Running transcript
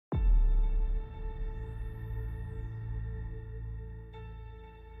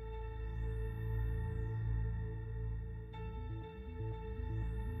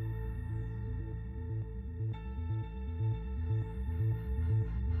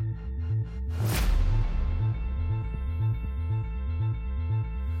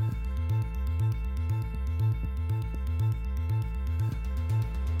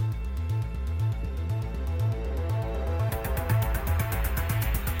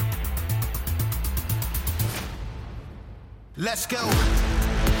Let's go.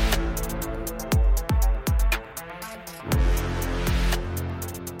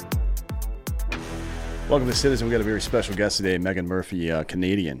 Welcome to Citizen. We got a very special guest today, Meghan Murphy,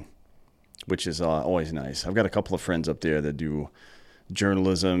 Canadian, which is always nice. I've got a couple of friends up there that do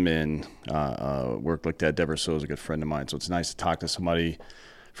journalism and work like that. Deborah So is a good friend of mine, so it's nice to talk to somebody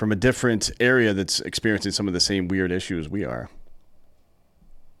from a different area that's experiencing some of the same weird issues we are.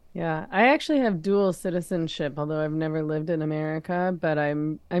 Yeah, I actually have dual citizenship, although I've never lived in America, but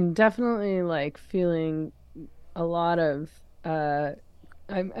I'm definitely like feeling a lot of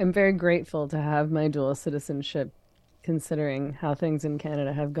I'm very grateful to have my dual citizenship considering how things in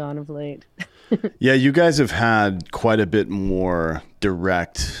Canada have gone of late. Yeah, you guys have had quite a bit more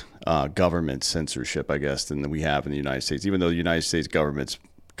direct government censorship, I guess, than we have in the United States, even though the United States government's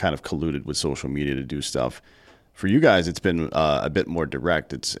kind of colluded with social media to do stuff. For you guys, it's been a bit more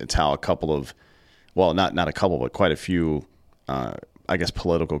direct. It's how a couple of, well, not a couple, but quite a few, I guess,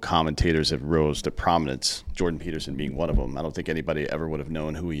 political commentators have rose to prominence, Jordan Peterson being one of them. I don't think anybody ever would have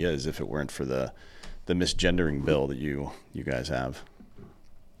known who he is if it weren't for the misgendering bill that you guys have.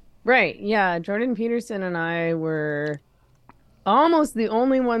 Right. Yeah, Jordan Peterson and I were almost the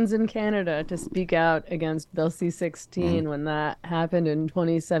only ones in Canada to speak out against Bill C-16 when that happened in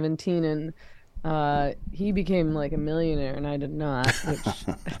 2017, and he became like a millionaire and I did not, which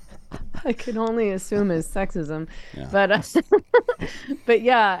I can only assume is sexism. Yeah. But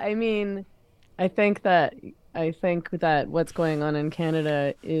yeah, I mean, I think that what's going on in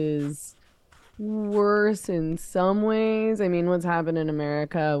Canada is worse in some ways. I mean, what's happened in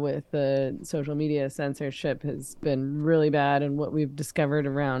America with the social media censorship has been really bad, and what we've discovered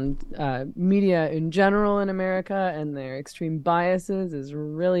around media in general in America and their extreme biases is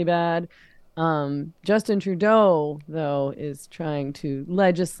really bad. Justin Trudeau, though, is trying to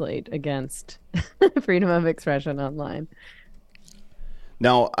legislate against freedom of expression online.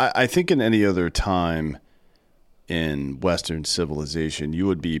 Now, I think in any other time in Western civilization, you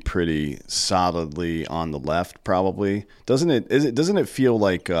would be pretty solidly on the left, probably. Doesn't it feel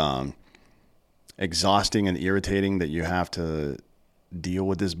like exhausting and irritating that you have to deal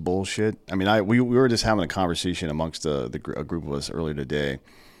with this bullshit? I mean, we were just having a conversation amongst a group of us earlier today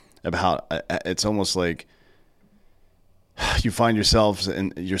about how it's almost like you find yourself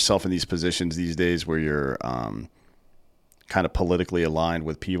in these positions these days where you're kind of politically aligned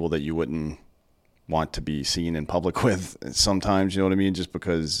with people that you wouldn't want to be seen in public with sometimes, you know what I mean? Just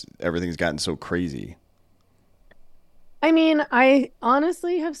because everything's gotten so crazy. I mean, I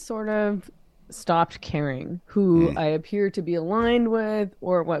honestly have sort of stopped caring who I appear to be aligned with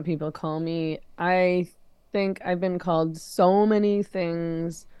or what people call me. I think I've been called so many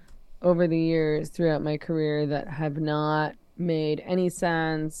things over the years throughout my career that have not made any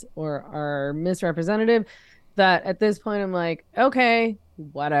sense or are misrepresentative, that at this point I'm like, okay,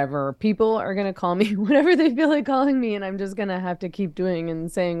 whatever. People are going to call me whatever they feel like calling me, and I'm just going to have to keep doing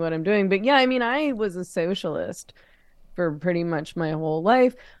and saying what I'm doing. But yeah, I mean, I was a socialist for pretty much my whole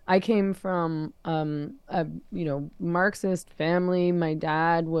life. I came from a Marxist family. My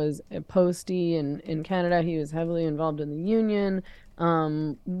dad was a postie in Canada. He was heavily involved in the union.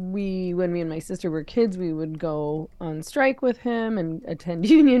 When me and my sister were kids, we would go on strike with him and attend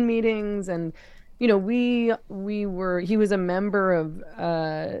union meetings. And, you know, he was a member of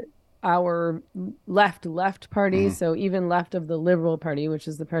our left party. So even left of the Liberal Party, which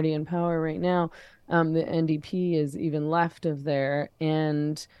is the party in power right now, the NDP is even left of there.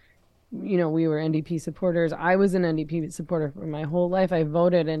 And, you know, we were NDP supporters. I was an NDP supporter for my whole life. I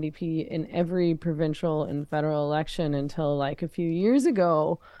voted NDP in every provincial and federal election until like a few years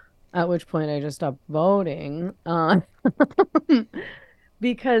ago, at which point I just stopped voting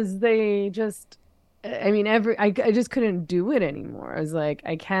because they just, I mean, I just couldn't do it anymore. I was like,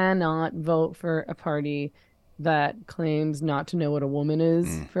 I cannot vote for a party that claims not to know what a woman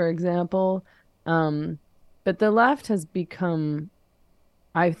is, for example. But the left has become,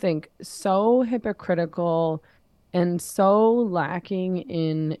 I think, so hypocritical and so lacking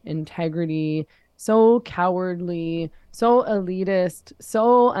in integrity, so cowardly, so elitist,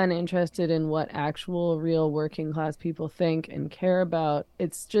 so uninterested in what actual real working class people think and care about.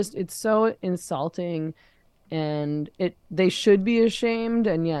 It's so insulting, and they should be ashamed,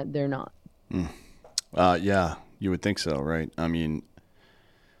 and yet they're not. Yeah, you would think so, right? I mean,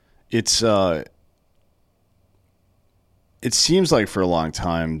 it seems like for a long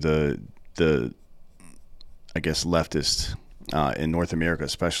time the I guess leftists in North America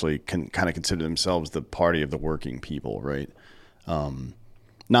especially can kind of consider themselves the party of the working people, right?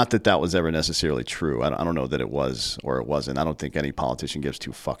 Not that that was ever necessarily true. I don't know that it was or it wasn't. I don't think any politician gives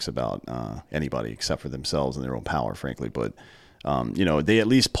two fucks about anybody except for themselves and their own power, frankly. But they at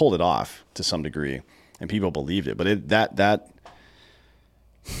least pulled it off to some degree, and people believed it. But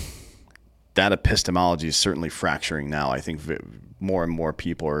that epistemology is certainly fracturing now. I think more and more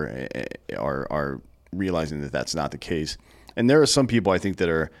people are realizing that that's not the case, and there are some people I think that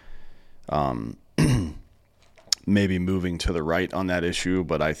are maybe moving to the right on that issue.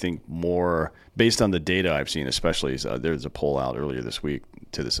 But I think more based on the data I've seen, especially there's a poll out earlier this week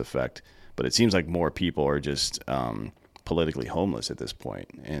to this effect. But it seems like more people are just politically homeless at this point,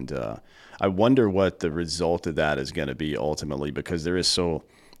 and I wonder what the result of that is going to be ultimately, because there is still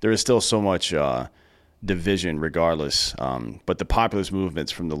so much division regardless. But the populist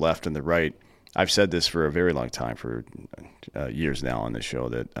movements from the left and the right, I've said this for a very long time, for years now on this show,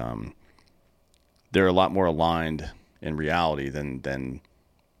 that they're a lot more aligned in reality than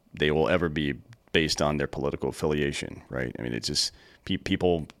they will ever be based on their political affiliation, right? I mean, it's just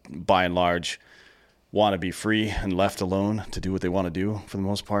people, by and large, want to be free and left alone to do what they want to do for the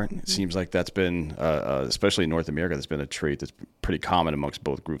most part. It seems like that's been, especially in North America, that's been a trait that's pretty common amongst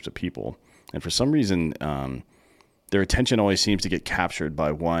both groups of people. And for some reason, their attention always seems to get captured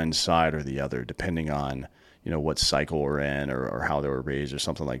by one side or the other, depending on, what cycle we're in or how they were raised or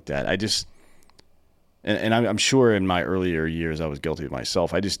something like that. And I'm sure in my earlier years I was guilty of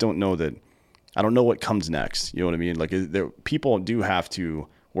myself. I just don't know I don't know what comes next. You know what I mean? Like people do have to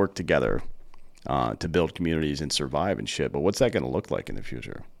work together to build communities and survive and shit. But what's that going to look like in the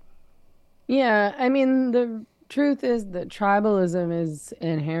future? Yeah, I mean, the truth is that tribalism is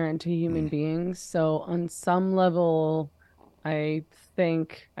inherent to human Mm, beings. So, on some level, I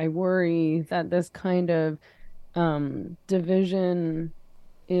worry that this kind of division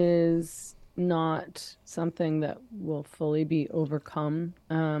is not something that will fully be overcome.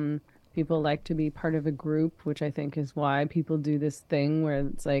 People like to be part of a group, which I think is why people do this thing where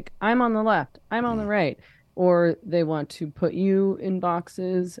it's like, I'm on the left, I'm on the mm, right, or they want to put you in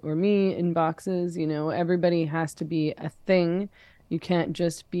boxes or me in boxes. Everybody has to be a thing. You can't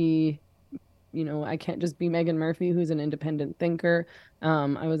just be I can't just be Megan Murphy, who's an independent thinker.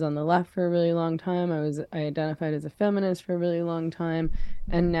 I was on the left for a really long time. I identified as a feminist for a really long time.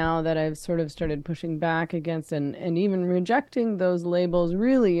 And now that I've sort of started pushing back against and even rejecting those labels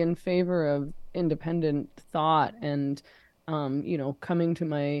really in favor of independent thought and coming to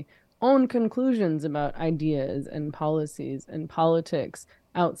my own conclusions about ideas and policies and politics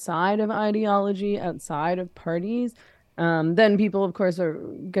outside of ideology, outside of parties, then people, of course, are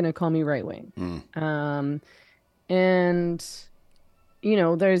going to call me right wing. mm. Um, and,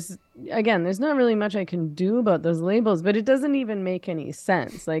 there's not really much I can do about those labels, but it doesn't even make any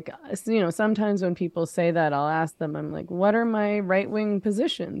sense. Like, sometimes when people say that, I'll ask them, I'm like, what are my right wing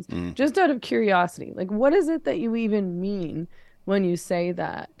positions? Mm. Just out of curiosity. Like, what is it that you even mean when you say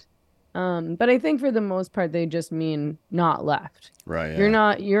that? But I think for the most part, they just mean not left. Right. You're Yeah.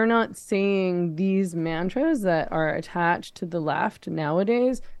 not you're not saying these mantras that are attached to the left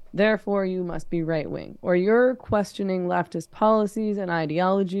nowadays, therefore you must be right wing. Or you're questioning leftist policies and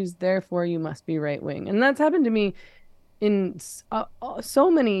ideologies, therefore you must be right wing. And that's happened to me in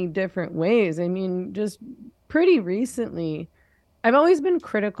so many different ways. I mean, just pretty recently, I've always been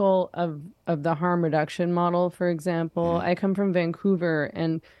critical of the harm reduction model, for example. Mm, I come from Vancouver,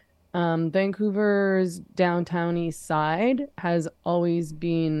 and Vancouver's downtown east side has always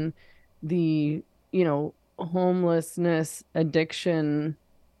been the, homelessness addiction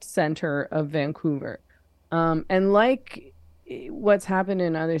center of Vancouver. And like what's happened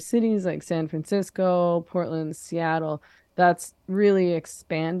in other cities like San Francisco, Portland, Seattle, that's really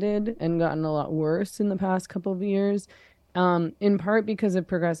expanded and gotten a lot worse in the past couple of years, in part because of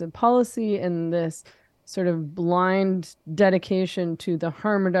progressive policy and this sort of blind dedication to the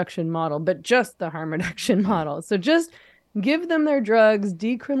harm reduction model, but just the harm reduction mm, model. So just give them their drugs,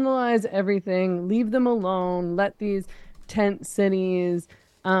 decriminalize everything, leave them alone, let these tent cities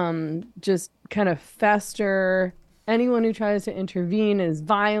just kind of fester. Anyone who tries to intervene is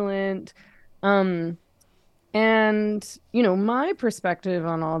violent. Um, and, my perspective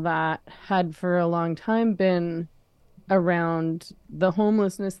on all that had for a long time been around the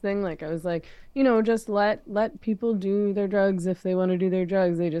homelessness thing. Like I was like, just let people do their drugs if they want to do their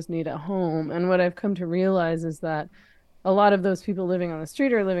drugs. They just need a home. And what I've come to realize is that a lot of those people living on the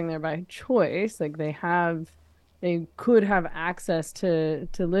street are living there by choice. Like they could have access to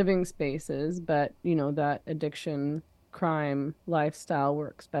living spaces, but that addiction, crime, lifestyle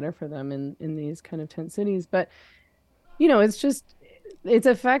works better for them in these kind of tent cities. But it's just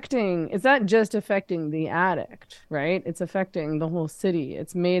it's not just affecting the addict, right? It's affecting the whole city.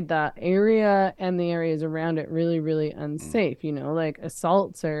 It's made that area and the areas around it really, really Mm, unsafe. Like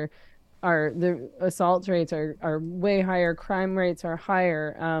the assault rates are way higher, crime rates are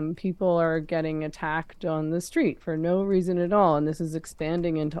higher. People are getting attacked on the street for no reason at all. And this is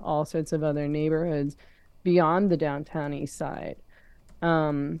expanding into all sorts of other neighborhoods beyond the downtown east side.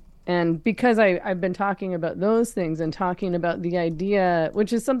 And because I've been talking about those things and talking about the idea,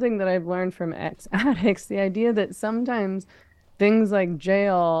 which is something that I've learned from ex-addicts, the idea that sometimes things like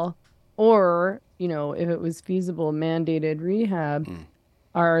jail or, if it was feasible, mandated rehab mm,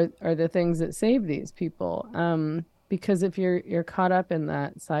 are the things that save these people. Because if you're caught up in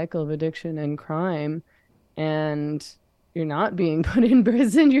that cycle of addiction and crime, and you're not being put in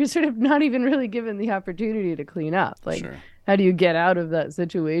prison, you're sort of not even really given the opportunity to clean up. Like, sure. how do you get out of that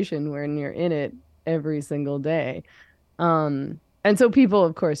situation when you're in it every single day? And so people,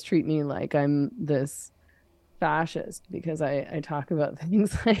 of course, treat me like I'm this fascist because I talk about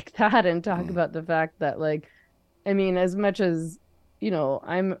things like that and talk Mm, about the fact that, like, I mean, as much as,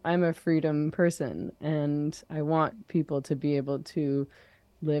 I'm a freedom person and I want people to be able to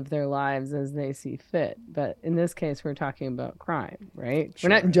live their lives as they see fit. But in this case, we're talking about crime, right? We're sure.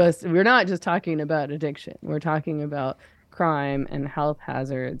 not Yeah. just we're not just talking about addiction. We're talking about crime and health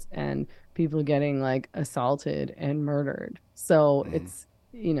hazards and people getting like assaulted and murdered. So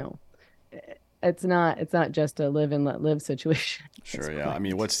Mm, it's not just a live and let live situation at this sure. Yeah. I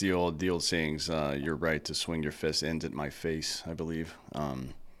mean, point. what's the old sayings? Your right to swing your fist ends at my face, I believe.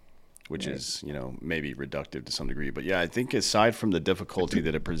 Which Right. is, maybe reductive to some degree. But yeah, I think aside from the difficulty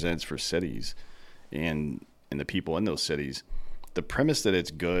that it presents for cities and the people in those cities, the premise that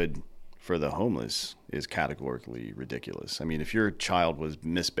it's good for the homeless is categorically ridiculous. I mean, if your child was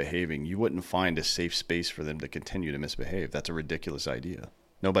misbehaving, you wouldn't find a safe space for them to continue to misbehave. That's a ridiculous idea.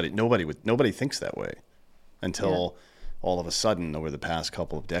 Nobody thinks that way Yeah. until all of a sudden over the past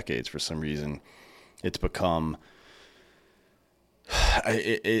couple of decades, for some reason, it's become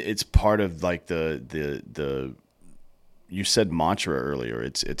it's part of like the you said mantra earlier.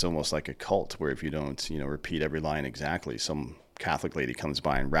 It's almost like a cult where if you don't repeat every line exactly, some Catholic lady comes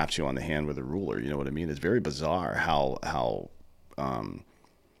by and raps you on the hand with a ruler. You know what I mean? It's very bizarre how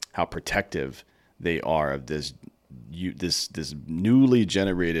protective they are of this newly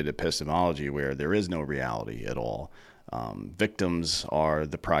generated epistemology where there is no reality at all. Victims are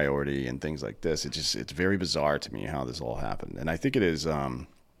the priority and things like this. It's very bizarre to me how this all happened, and I think it is. I'm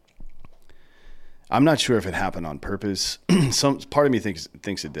not sure if it happened on purpose. Some part of me thinks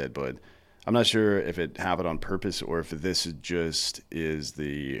it did, but I'm not sure if it happened on purpose or if this just is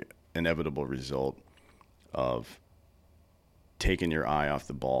the inevitable result of taking your eye off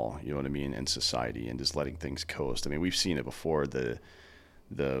the ball. You know what I mean? In society and just letting things coast. I mean, we've seen it before. The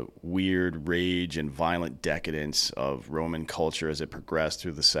weird rage and violent decadence of Roman culture as it progressed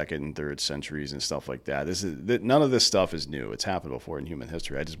through the second and third centuries and stuff like that. None of this stuff is new. It's happened before in human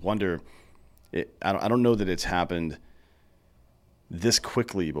history. I just wonder. I don't know that it's happened this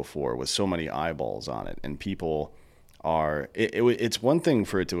quickly before with so many eyeballs on it, and people are. It's one thing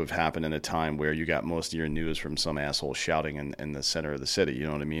for it to have happened in a time where you got most of your news from some asshole shouting in the center of the city. You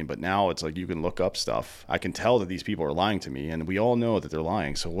know what I mean? But now it's like you can look up stuff. I can tell that these people are lying to me, and we all know that they're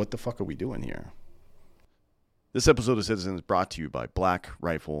lying. So what the fuck are we doing here? This episode of Citizen is brought to you by Black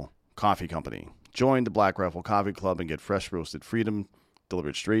Rifle Coffee Company. Join the Black Rifle Coffee Club and get fresh roasted freedom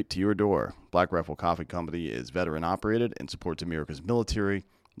delivered straight to your door. Black Rifle Coffee Company is veteran operated and supports America's military,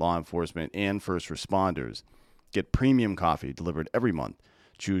 law enforcement, and first responders. Get premium coffee delivered every month.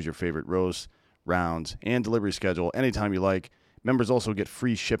 Choose your favorite roast, rounds, and delivery schedule anytime you like. Members also get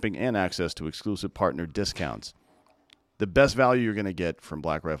free shipping and access to exclusive partner discounts. The best value you're going to get from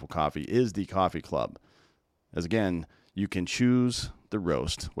Black Rifle Coffee is the Coffee Club. As again, you can choose the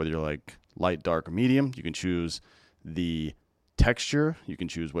roast, whether you're like light, dark, or medium. You can choose the texture. You can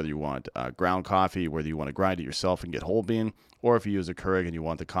choose whether you want ground coffee, whether you want to grind it yourself and get whole bean, or if you use a Keurig and you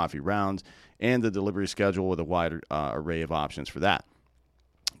want the coffee rounds, and the delivery schedule with a wide array of options for that.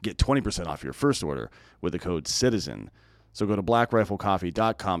 Get 20% off your first order with the code CITIZEN. So go to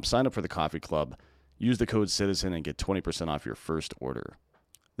blackriflecoffee.com, sign up for the coffee club, use the code CITIZEN, and get 20% off your first order.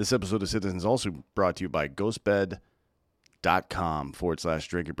 This episode of Citizen is also brought to you by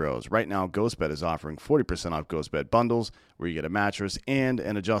ghostbed.com/Drinking Bros. Right now, Ghostbed is offering 40% off Ghostbed bundles where you get a mattress and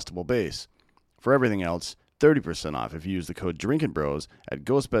an adjustable base. For everything else, 30% off if you use the code Drinking Bros at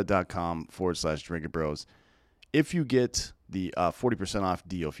ghostbed.com/Drinking Bros. If you get the 40% off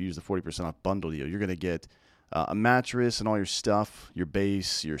deal, if you use the 40% off bundle deal, you're going to get a mattress and all your stuff, your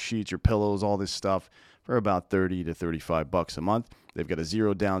base, your sheets, your pillows, all this stuff for about 30 to 35 bucks a month. They've got a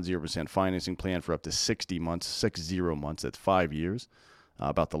zero down, 0% financing plan for up to 60 months, 60 months. That's 5 years.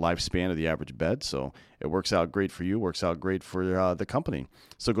 About the lifespan of the average bed. So it works out great for you, works out great for the company.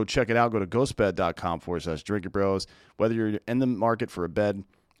 So go check it out. Go to ghostbed.com/Drinking Bros. Whether you're in the market for a bed,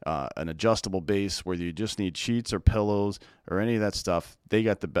 an adjustable base, whether you just need sheets or pillows or any of that stuff, they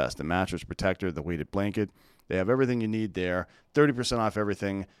got the best. The mattress protector, the weighted blanket. They have everything you need there. 30% off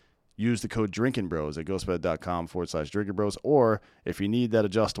everything. Use the code Drinking Bros at ghostbed.com/Drinking Bros. Or if you need that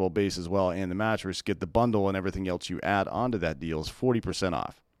adjustable base as well and the mattress, get the bundle and everything else you add onto that deal is 40%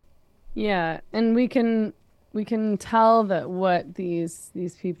 off. Yeah, and we can tell that what these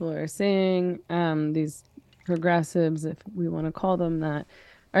people are saying, these progressives, if we want to call them that,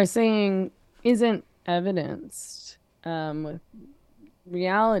 are saying isn't evidenced with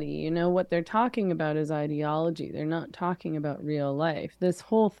reality. What they're talking about is ideology. They're not talking about real life. This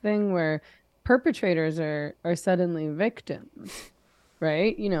whole thing where perpetrators are suddenly victims,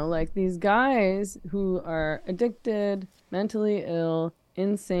 right? Like these guys who are addicted, mentally ill,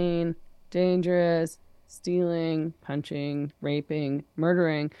 insane, dangerous, stealing, punching, raping,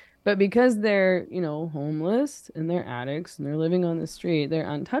 murdering. But because they're, homeless and they're addicts and they're living on the street, they're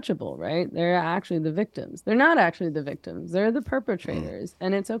untouchable, right? They're actually the victims. They're not actually the victims. They're the perpetrators.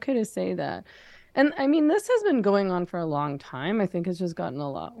 And it's okay to say that. And I mean, this has been going on for a long time. I think it's just gotten a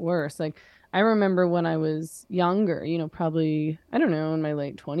lot worse. Like, I remember when I was younger, probably, I don't know, in my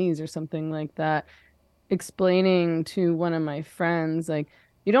late 20s or something like that, explaining to one of my friends, like,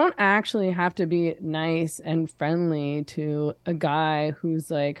 you don't actually have to be nice and friendly to a guy who's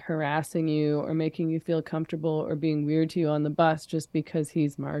like harassing you or making you feel comfortable or being weird to you on the bus just because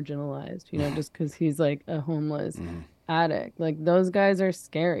he's marginalized, just because he's like a homeless addict. Like those guys are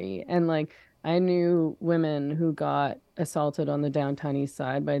scary. And like I knew women who got assaulted on the downtown east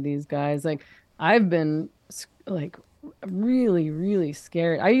side by these guys. Like I've been like really, really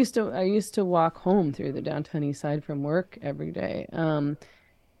scared. I used to walk home through the downtown east side from work every day.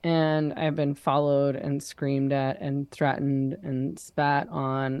 And I've been followed and screamed at and threatened and spat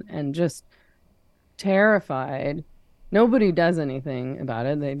on and just terrified. Nobody does anything about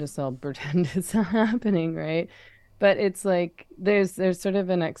it. They just all pretend it's not happening, right? But it's like there's sort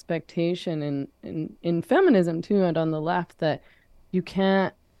of an expectation in feminism too, and on the left that you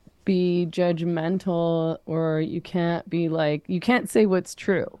can't be judgmental or you can't say what's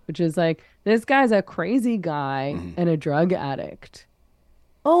true, which is like this guy's a crazy guy Mm-hmm. and a drug addict.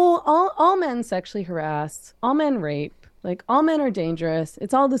 Oh, all men sexually harass, all men rape, like all men are dangerous.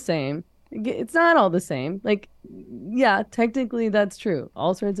 It's all the same. It's not all the same. Like, yeah, technically that's true.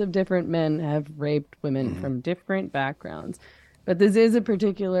 All sorts of different men have raped women Mm-hmm. from different backgrounds. But this is a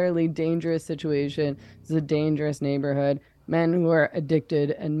particularly dangerous situation. This is a dangerous neighborhood. Men who are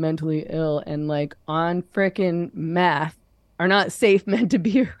addicted and mentally ill and like on frickin' meth are not safe men to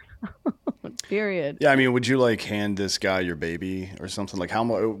be around, period. Yeah, I mean, would you like hand this guy your baby or something? Like, how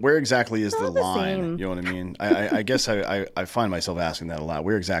much? Where exactly is the Not the line? same. You know what I mean? I guess I find myself asking that a lot.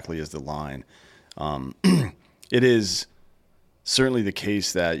 Where exactly is the line? Um, it is certainly the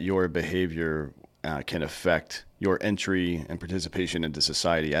case that your behavior can affect your entry and participation into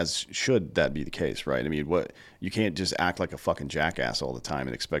society, as should that be the case, right? I mean, what you can't just act like a fucking jackass all the time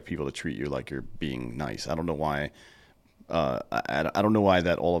and expect people to treat you like you're being nice. I don't know why. I don't know why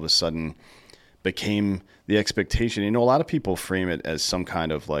that all of a sudden became the expectation. A lot of people frame it as some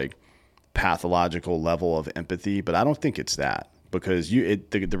kind of like pathological level of empathy, but I don't think it's that, because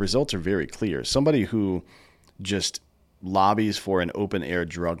the results are very clear. Somebody who just lobbies for an open air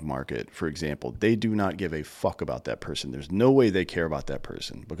drug market, for example, they do not give a fuck about that person. There's no way they care about that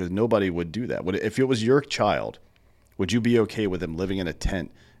person, because nobody would do that. If it was your child, would you be okay with them living in a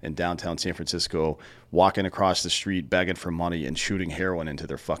tent in downtown San Francisco, walking across the street, begging for money and shooting heroin into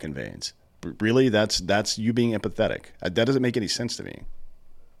their fucking veins? Really? That's you being empathetic. That doesn't make any sense to me.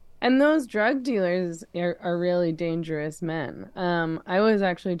 And those drug dealers are really dangerous men. I was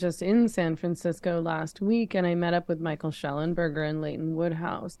actually just in San Francisco last week and I met up with Michael Schellenberger and Leighton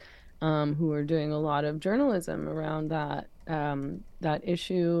Woodhouse, who are doing a lot of journalism around that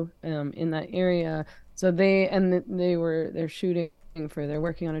issue in that area. So they're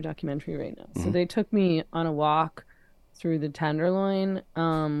working on a documentary right now. So Mm-hmm. they took me on a walk through the Tenderloin,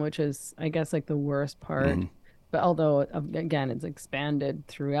 which is, I guess, like the worst part, Mm-hmm. but although again it's expanded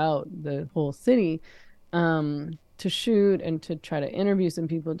throughout the whole city, to shoot and to try to interview some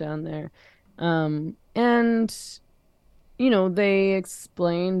people down there, and they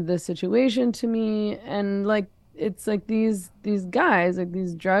explained the situation to me, and like it's like these guys, like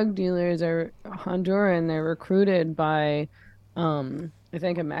these drug dealers, are Honduran. They're recruited by I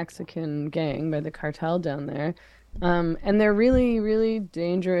think a Mexican gang by the cartel down there. And they're really, really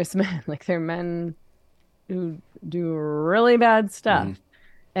dangerous men. Like they're men who do really bad Hmm. stuff.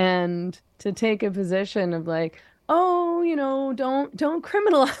 And to take a position of like, oh, don't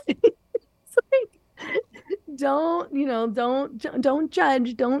criminalize. It's like, don't, don't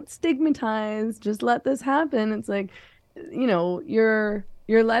judge, don't stigmatize, just let this happen. It's like, you're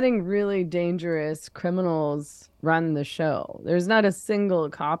letting really dangerous criminals run the show. There's not a single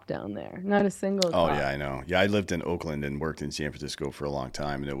cop down there, not a single Oh yeah, cop. I know. Yeah, I lived in Oakland and worked in San Francisco for a long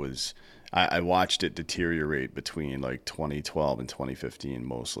time, and I watched it deteriorate between like 2012 and 2015.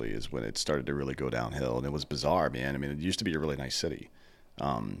 Mostly is when it started to really go downhill, and it was bizarre, man. I mean, it used to be a really nice city.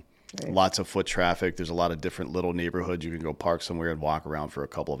 Um, Right. Lots of foot traffic. There's a lot of different little neighborhoods. You can go park somewhere and walk around for a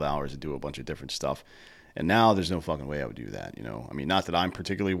couple of hours and do a bunch of different stuff. And now there's no fucking way I would do that. I mean, not that I'm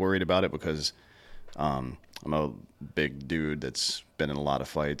particularly worried about it because I'm a big dude that's been in a lot of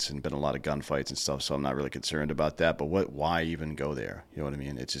fights and been in a lot of gunfights and stuff, so I'm not really concerned about that. But why even go there? You know what I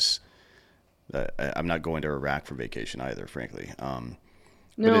mean? It's just I'm not going to Iraq for vacation either, frankly.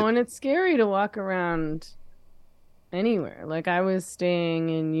 But No, it and it's scary to walk around anywhere. Like I was staying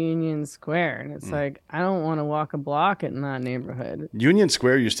in Union Square, and it's mm. like I don't want to walk a block in that neighborhood. Union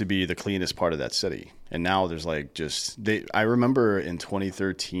Square used to be the cleanest part of that city, and now there's like just they. I remember in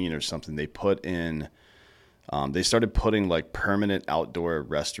 2013 or something they put in. They started putting like permanent outdoor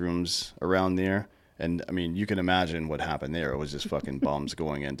restrooms around there. And I mean, you can imagine what happened there. It was just fucking bums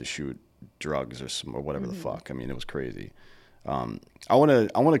going in to shoot drugs or whatever the Hmm. fuck. I mean, it was crazy. I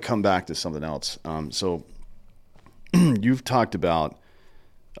want to come back to something else. So you've talked about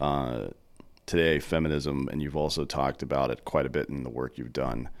uh, today feminism, and you've also talked about it quite a bit in the work you've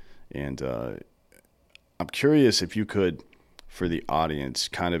done. And I'm curious if you could, for the audience,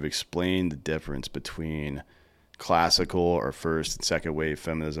 kind of explain the difference between classical or first and second wave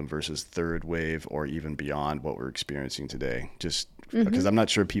feminism versus third wave or even beyond what we're experiencing today. Just because Hmm. I'm not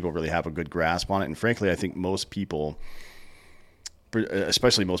sure people really have a good grasp on it. And frankly, I think most people,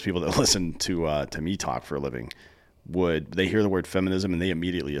 especially most people that listen to me talk for a living, would they hear the word feminism and they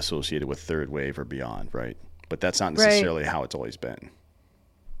immediately associate it with third wave or beyond, right? But that's not Right. necessarily how it's always been.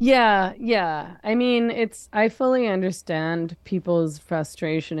 Yeah, yeah. I mean, I fully understand people's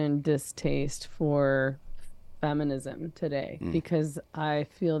frustration and distaste for feminism today Mm, because I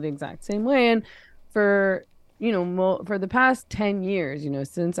feel the exact same way. And for, for the past 10 years,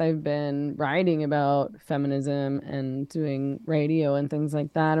 since I've been writing about feminism and doing radio and things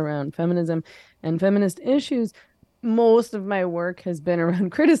like that around feminism and feminist issues, most of my work has been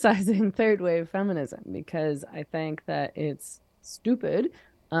around criticizing third wave feminism because I think that it's stupid.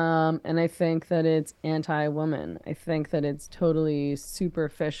 And I think that it's anti-woman. I think that it's totally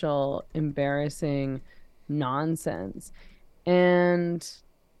superficial, embarrassing nonsense. And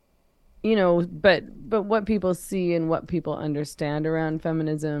but what people see and what people understand around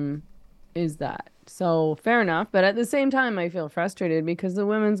feminism is that. So fair enough, but at the same time I feel frustrated because the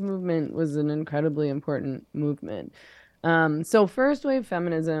women's movement was an incredibly important movement. So first wave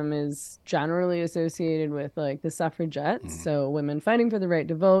feminism is generally associated with like the suffragettes, mm, so women fighting for the right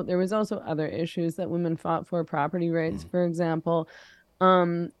to vote. There was also other issues that women fought for, property rights, mm, for example.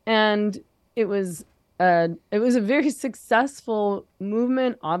 And it was a very successful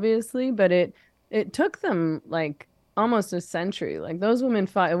movement, obviously, but it took them like almost a century. Like those women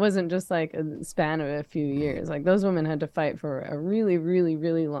fought, it wasn't just like a span of a few mm, years. Like those women had to fight for a really, really,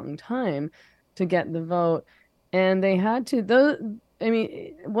 really long time to get the vote. And they had to those I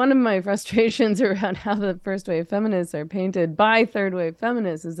mean, one of my frustrations around how the first wave feminists are painted by third wave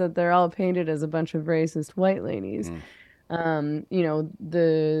feminists is that they're all painted as a bunch of racist white ladies. mm,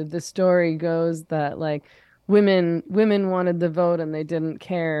 The story goes that like women wanted the vote and they didn't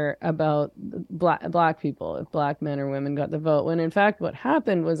care about black people, if black men or women got the vote. When in fact what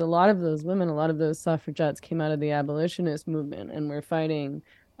happened was a lot of those women, a lot of those suffragettes came out of the abolitionist movement and were fighting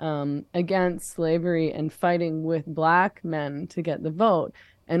against slavery and fighting with black men to get the vote.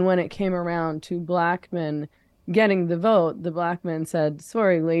 And when it came around to black men getting the vote, the black men said,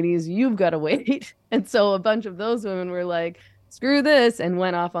 "Sorry, ladies, you've got to wait." And so a bunch of those women were like, "Screw this," and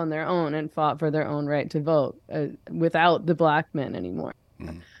went off on their own and fought for their own right to vote without the black men anymore.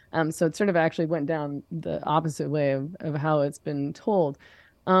 mm, So it sort of actually went down the opposite way of how it's been told.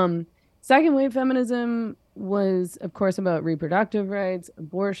 Um, Second wave feminism was, of course, about reproductive rights,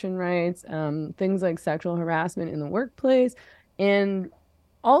 abortion rights, things like sexual harassment in the workplace, and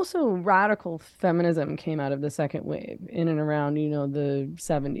also radical feminism came out of the second wave in and around, the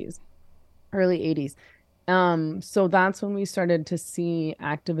 70s, early 80s. So that's when we started to see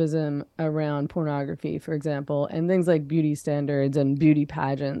activism around pornography, for example, and things like beauty standards and beauty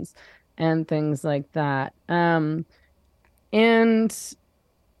pageants and things like that. And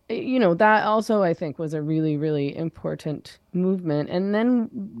that also I think was a really, really important movement. And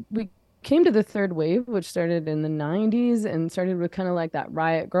then we came to the third wave, which started in the 90s and started with kind of like that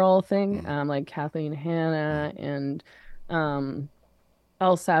riot girl thing, Mm, like Kathleen Hanna mm, and um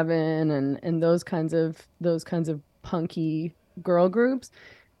L7 and those kinds of punky girl groups.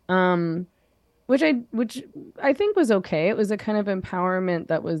 Um which I think was okay. It was a kind of empowerment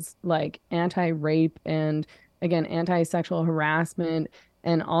that was like anti-rape and again anti-sexual harassment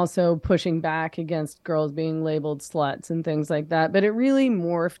and also pushing back against girls being labeled sluts and things like that. But it really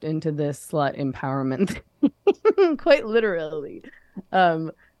morphed into this slut empowerment, quite literally.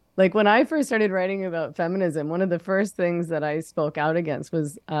 Um, like when I first started writing about feminism, one of the first things that I spoke out against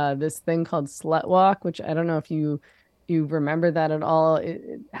was this thing called slut walk, which I don't know if you remember that at all.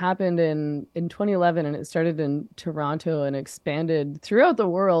 It happened in 2011 and it started in Toronto and expanded throughout the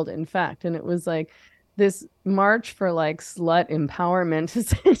world, in fact. And it was like this march for like slut empowerment,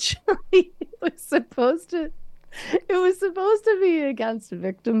 essentially. It was supposed to be against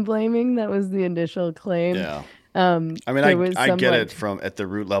victim blaming. That was the initial claim. yeah. I mean, There was I some get it like from at the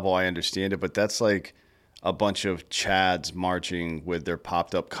root level. I understand it, but that's like a bunch of Chads marching with their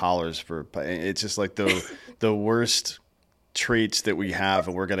popped up collars for. It's just like the worst traits that we have,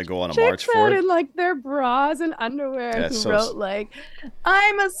 and we're gonna go on a march chicks for out it. in like their bras and underwear Yeah, who so wrote like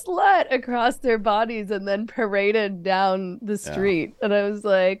 "I'm a slut" across their bodies and then paraded down the yeah. street. And I was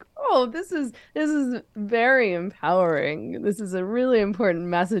like, "Oh, this is very empowering. This is a really important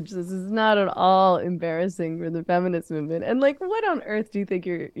message. This is not at all embarrassing for the feminist movement." And like, what on earth do you think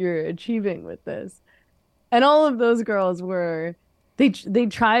you're achieving with this? And all of those girls were they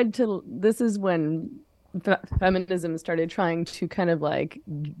tried to this is when feminism started trying to kind of like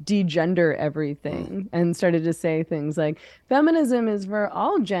degender Mm. everything and started to say things like feminism is for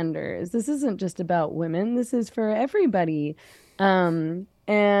all genders. This isn't just about women. This is for everybody. And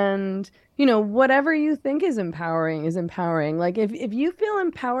whatever you think is empowering is empowering. Like if you feel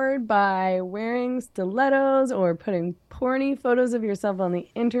empowered by wearing stilettos or putting porny photos of yourself on the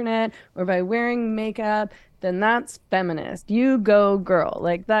internet or by wearing makeup, then that's feminist. You go girl,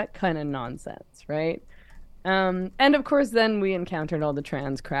 like that kind of nonsense, right? And of course, then we encountered all the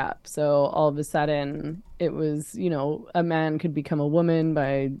trans crap. So all of a sudden, it was, a man could become a woman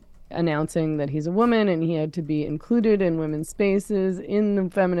by announcing that he's a woman and he had to be included in women's spaces in the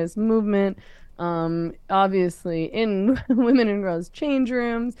feminist movement, obviously in women and girls change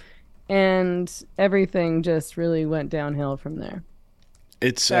rooms, and everything just really went downhill from there.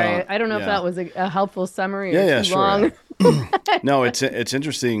 It's Sorry, I don't know if yeah. that was a helpful summary Yeah, or yeah, too sure, long. yeah. No, it's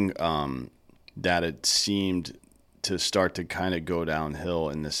interesting that it seemed to start to kind of go downhill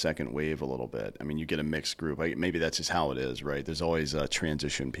in the second wave a little bit. I mean, you get a mixed group. Maybe that's just how it is, right? There's always a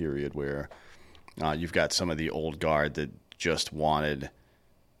transition period where you've got some of the old guard that just wanted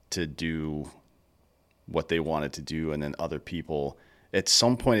to do what they wanted to do, and then other people. At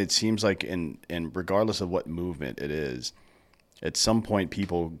some point, it seems like in regardless of what movement it is, at some point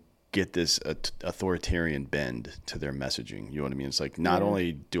people get this authoritarian bend to their messaging. You know what I mean? It's like not Yeah.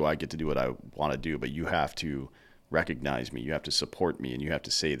 only do I get to do what I want to do, but you have to recognize me, you have to support me, and you have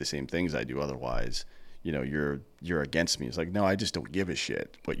to say the same things I do. Otherwise, you're against me. It's like no, I just don't give a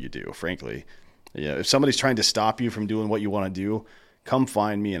shit what you do. Frankly, if somebody's trying to stop you from doing what you want to do, come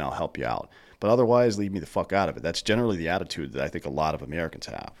find me and I'll help you out. But otherwise, leave me the fuck out of it. That's generally the attitude that I think a lot of Americans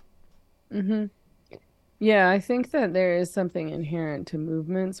have. hmm Yeah, I think that there is something inherent to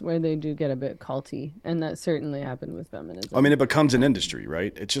movements where they do get a bit culty, and that certainly happened with I mean, feminism. it becomes an Um, industry,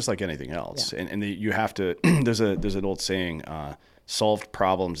 right? It's just like anything yeah. else, and you have to. There's an old saying: "Solved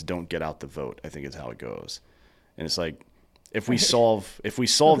problems don't get out the vote." I think is how it goes, and it's like Right. if we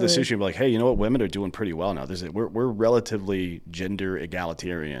solve this Totally. issue, like, hey, you know what, women are doing pretty well now. We're relatively gender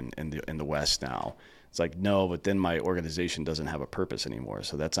egalitarian in the West now. It's like no, but then my organization doesn't have a purpose anymore,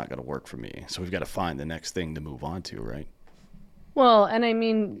 so that's not going to work for me. So we've got to find the next thing to move on to, right? Well, and I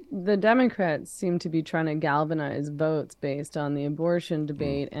mean, the Democrats seem to be trying to galvanize votes based on the abortion Mm,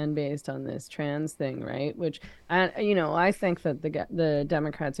 debate and based on this trans thing, right? Which, I think that the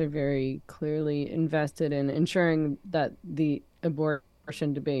Democrats are very clearly invested in ensuring that the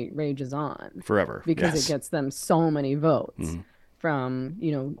abortion debate rages on forever, because it yes. gets them so many votes Mm. from,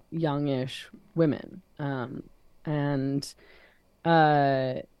 youngish women. And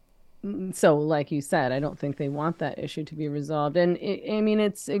uh so, like you said, I don't think they want that issue to be resolved. And I mean,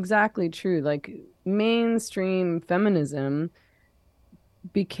 it's exactly true. Like mainstream feminism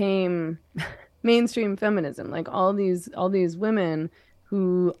became mainstream feminism. Like all these women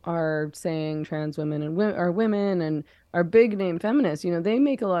who are saying trans women and are women and are big name feminists, they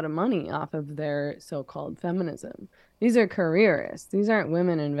make a lot of money off of their so-called feminism. These are careerists. These aren't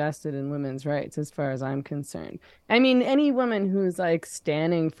women invested in women's rights, as far as I'm concerned. I mean, any woman who's like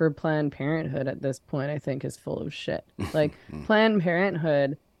standing for Planned Parenthood at this point, I think, is full of shit. Like Planned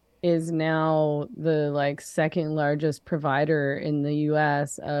Parenthood is now the like second largest provider in the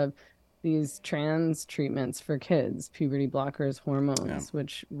US of these trans treatments for kids, puberty blockers, Yeah. hormones,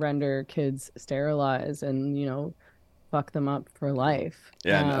 which render kids sterilized and, fuck them up for life.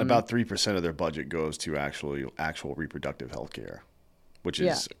 Yeah, and about 3% of their budget goes to actual reproductive health care, which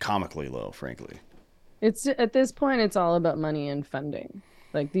Yeah. is comically low, frankly. It's at this point, it's all about money and funding.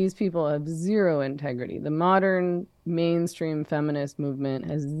 Like these people have zero integrity. The modern mainstream feminist movement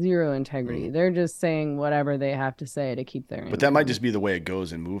has zero integrity. They're just saying whatever they have to say to keep their But that might income. just be the way it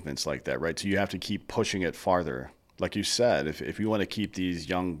goes in movements like that, right? So you have to keep pushing it farther. Like you said, if you want to keep these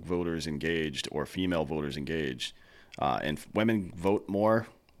young voters engaged or female voters engaged, and women vote more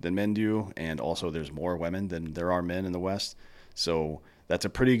than men do, and also there's more women than there are men in the West. So that's a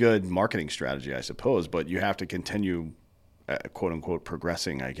pretty good marketing strategy, I suppose. But you have to continue, quote unquote,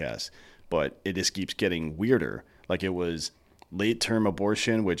 progressing, I guess. But it just keeps getting weirder. Like it was late term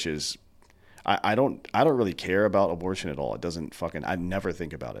abortion, which is I don't really care about abortion at all. It doesn't fucking I never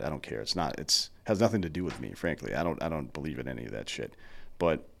think about it. I don't care. It's has nothing to do with me, frankly. I don't believe in any of that shit.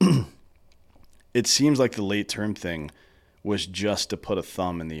 But it seems like the late term thing was just to put a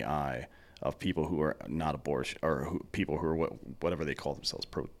thumb in the eye of people who are not abortion or people who are whatever they call themselves,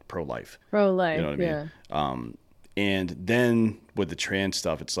 pro life. You know Pro-life, what I mean? yeah. And then with the trans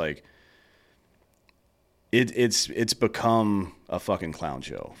stuff, it's like it's become a fucking clown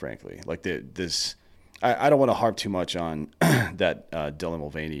show, frankly. Like this, I don't want to harp too much on that Dylan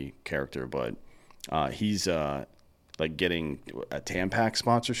Mulvaney character, but he's like getting a Tampax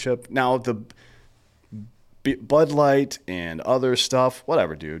sponsorship now. The Bud Light and other stuff,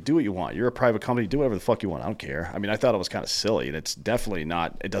 whatever, dude. Do what you want. You're a private company. Do whatever the fuck you want. I don't care. I mean, I thought it was kind of silly, and it's definitely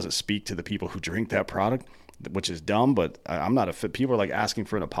not. It doesn't speak to the people who drink that product, which is dumb. But I'm not a fit. People are like asking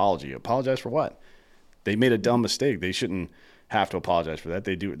for an apology. Apologize for what? They made a dumb mistake. They shouldn't have to apologize for that.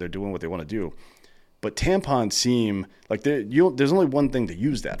 They're doing what they want to do. But tampons seem like there's only one thing to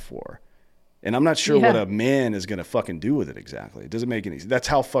use that for. And I'm not sure what Yeah. a man is going to fucking do with it exactly. It doesn't make any sense. That's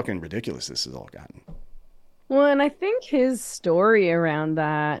how fucking ridiculous this has all gotten. Well, and I think his story around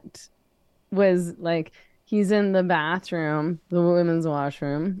that was like he's in the bathroom, the women's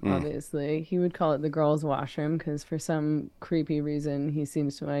washroom, Mm. obviously. He would call it the girls' washroom because for some creepy reason he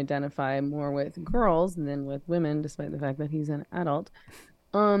seems to identify more with girls than with women, despite the fact that he's an adult.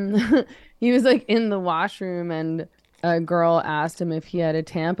 Um, he was like in the washroom and a girl asked him if he had a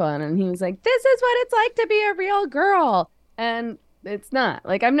tampon and he was like, "This is what it's like to be a real girl." And it's not.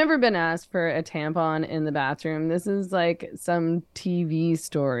 Like I've never been asked for a tampon in the bathroom. This is like some TV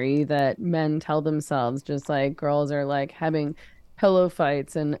story that men tell themselves, just like girls are like having pillow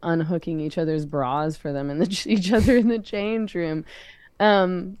fights and unhooking each other's bras for them in the each other in the change room.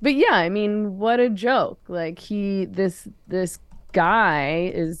 But yeah, I mean, what a joke. Like this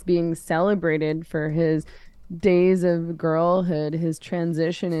guy is being celebrated for his days of girlhood, his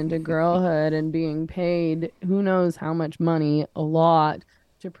transition into girlhood and being paid who knows how much money, a lot,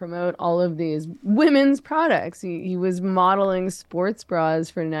 to promote all of these women's products. He was modeling sports bras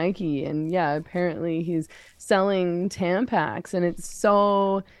for Nike and yeah, apparently he's selling Tampax and it's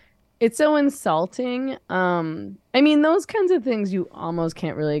so insulting. I mean, those kinds of things you almost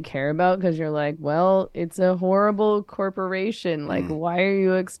can't really care about because you're like, well, it's a horrible corporation. Like, Mm. why are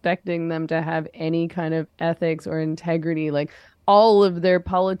you expecting them to have any kind of ethics or integrity? Like, all of their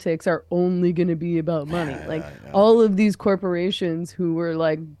politics are only going to be about money. Like, Yeah. all of these corporations who were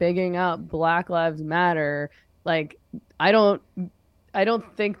like bigging up Black Lives Matter, like, I don't I don't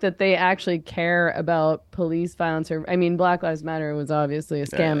think that they actually care about police violence or I mean Black Lives Matter was obviously a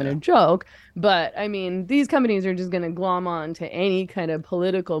Yeah, scam and yeah. a joke, but I mean these companies are just going to glom on to any kind of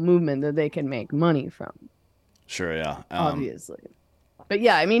political movement that they can make money from, Sure, yeah. obviously. But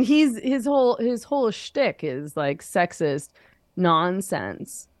yeah, I mean his whole shtick is like sexist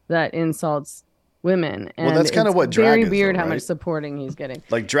nonsense that insults women Well, and that's kind it's of what drag very is, though, weird how much right? supporting he's getting.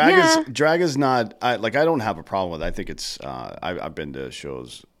 Like Yeah. drag is not. I don't have a problem with it. I think it's. I've been to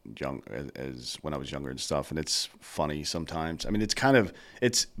shows young as when I was younger and stuff, and it's funny sometimes. I mean,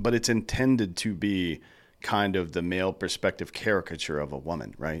 but it's intended to be kind of the male perspective caricature of a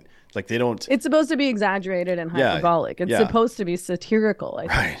woman, right? Like they don't. It's supposed to be exaggerated and Yeah, hyperbolic. It's yeah, supposed to be satirical, I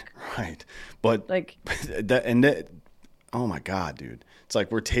right, think. right. But Like, that and that, oh my God, dude. It's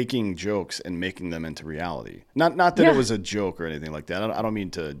like we're taking jokes and making them into reality. Not that it Yeah. was a joke or anything like that. I don't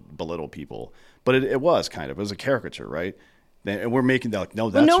mean to belittle people, but it was kind of. It was a caricature, right? And we're making that like, no,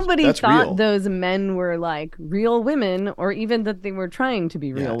 Well, nobody that's thought real. those men were like real women or even that they were trying to be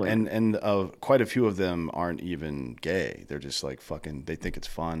Yeah, real women. and quite a few of them aren't even gay. They're just like fucking. They think it's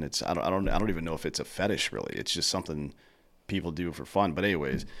fun. It's I don't even know if it's a fetish really. It's just something people do for fun. But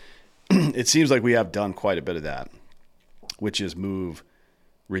anyways, it seems like we have done quite a bit of that, which is move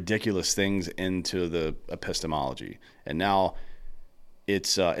ridiculous things into the epistemology. And now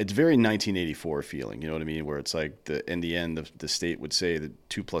it's very 1984 feeling, you know what I mean? Where it's like in the end, the state would say that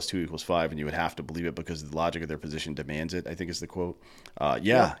 2 + 2 = 5, and you would have to believe it because the logic of their position demands it, I think is the quote.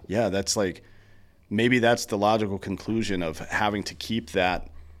 Yep. Yeah, that's like, maybe that's the logical conclusion of having to keep that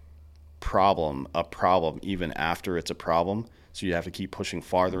problem a problem even after it's a problem. So you have to keep pushing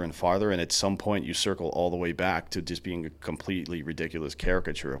farther and farther, and at some point you circle all the way back to just being a completely ridiculous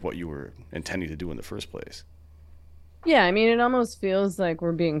caricature of what you were intending to do in the first place. Yeah, I mean, it almost feels like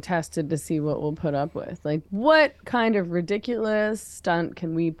we're being tested to see what we'll put up with. Like, what kind of ridiculous stunt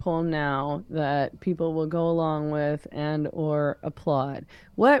can we pull now that people will go along with and or applaud?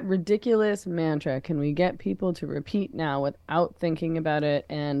 What ridiculous mantra can we get people to repeat now without thinking about it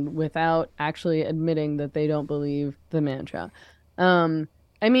and without actually admitting that they don't believe the mantra? Um,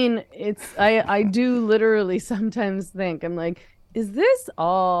 I mean, I do literally sometimes think I'm like, is this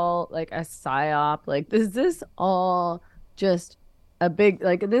all like a psyop? Like, is this all just a big,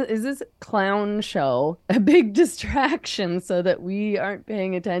 like, is this clown show a big distraction so that we aren't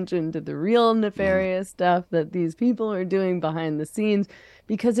paying attention to the real Mm. nefarious stuff that these people are doing behind the scenes?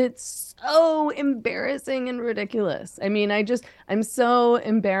 Because it's so embarrassing and ridiculous. I mean, I'm so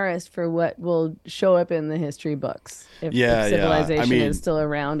embarrassed for what will show up in the history books if Yeah. I civilization is mean, still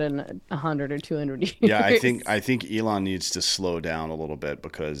around in 100 or 200 yeah, years. I think Elon needs to slow down a little bit,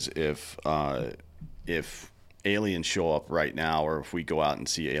 because if aliens show up right now, or if we go out and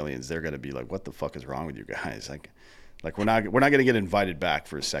see aliens, they're gonna be like, "What the fuck is wrong with you guys?" Like we're not gonna get invited back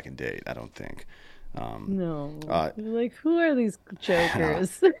for a second date. I don't think. Um, No. uh, You're like, who are these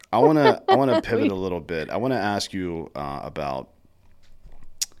jokers? I wanna pivot a little bit. I want to ask you about.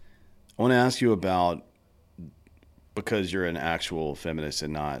 I want to ask you about, because you're an actual feminist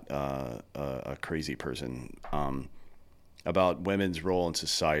and not a crazy person. About women's role in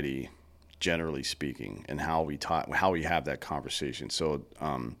society, generally speaking, and how we have that conversation. So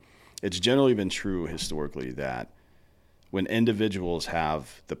it's generally been true historically that when individuals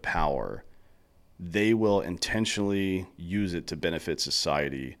have the power, they will intentionally use it to benefit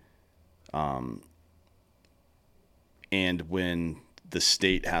society. And when the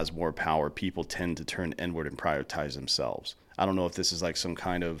state has more power, people tend to turn inward and prioritize themselves. I don't know if this is like some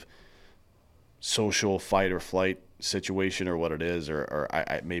kind of social fight or flight situation or what it is, or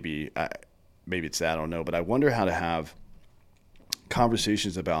maybe it's that, I don't know. But I wonder how to have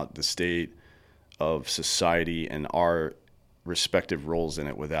conversations about the state of society and our respective roles in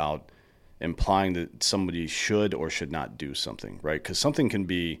it without implying that somebody should or should not do something, right? Because something can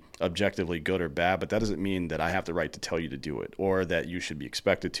be objectively good or bad, but that doesn't mean that I have the right to tell you to do it or that you should be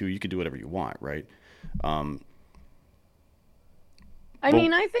expected to. You can do whatever you want, right? Um, I but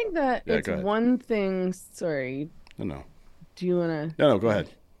mean, I think that yeah, it's go ahead. one thing. Sorry, No, no, do you want no, no. Go to? ahead.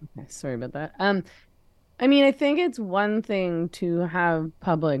 Okay, sorry about that. I mean, I think it's one thing to have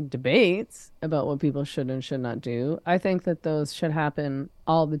public debates about what people should and should not do. I think that those should happen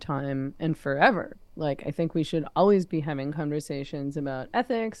all the time and forever. Like, I think we should always be having conversations about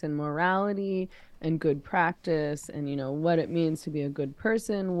ethics and morality and good practice and, what it means to be a good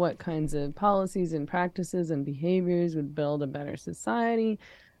person, what kinds of policies and practices and behaviors would build a better society.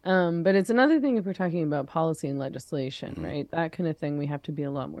 But it's another thing if we're talking about policy and legislation, Mm-hmm. right? That kind of thing we have to be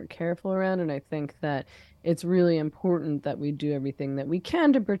a lot more careful around. And I think that it's really important that we do everything that we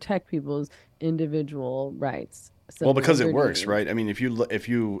can to protect people's individual rights, Well, civil because it works, liberties. right? I mean, if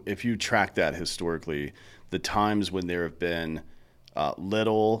you track that historically, the times when there have been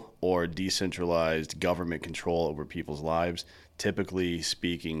little or decentralized government control over people's lives, typically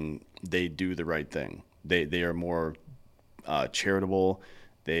speaking, they do the right thing. They are more charitable.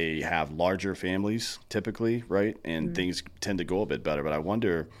 They have larger families typically, right? And Mm. things tend to go a bit better. But I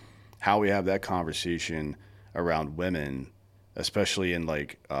wonder how we have that conversation around women, especially in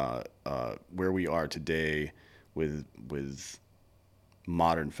like where we are today with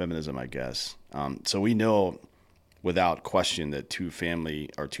modern feminism, I guess. So we know without question that two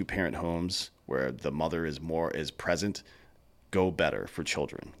parent homes where the mother is present go better for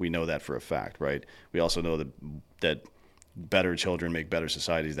children. We know that for a fact, right? We also know that better children make better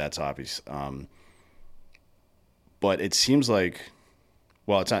societies. That's obvious. But it seems like,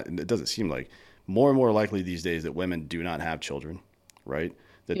 well, it's not. It doesn't seem like more and more likely these days that women do not have children, right?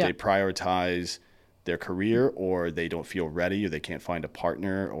 That Yeah. they prioritize their career, or they don't feel ready, or they can't find a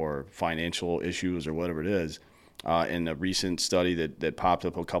partner, or financial issues, or whatever it is. And a recent study that popped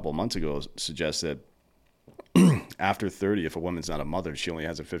up a couple of months ago suggests that after 30, if a woman's not a mother, she only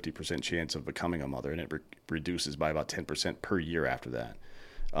has a 50% chance of becoming a mother, and it reduces by about 10% per year after that.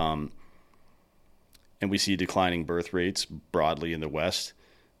 And we see declining birth rates broadly in the West.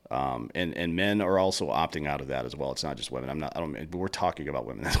 And men are also opting out of that as well. It's not just women. I don't, we're talking about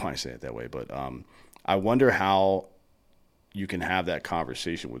women. That's why I say it that way. But I wonder how you can have that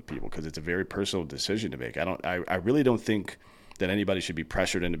conversation with people, because it's a very personal decision to make. I really don't think that anybody should be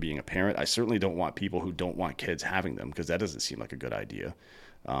pressured into being a parent. I certainly don't want people who don't want kids having them, because that doesn't seem like a good idea.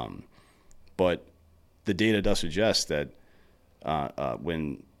 But the data does suggest that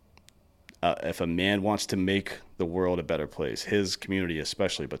when if a man wants to make the world a better place, his community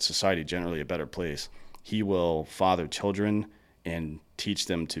especially, but society generally a better place, he will father children and teach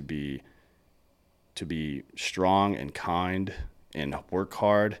them to be strong and kind and work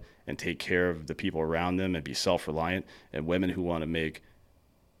hard and take care of the people around them and be self-reliant. And women who want to make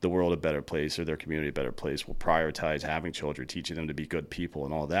the world a better place, or their community a better place, will prioritize having children, teaching them to be good people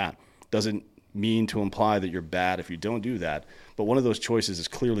and all that. Doesn't mean to imply that you're bad if you don't do that, but one of those choices is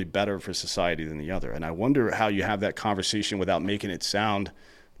clearly better for society than the other. And I wonder how you have that conversation without making it sound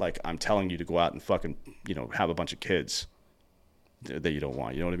like I'm telling you to go out and fucking, have a bunch of kids that you don't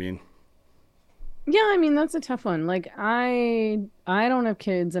want. You know what I mean? Yeah, I mean that's a tough one. Like I don't have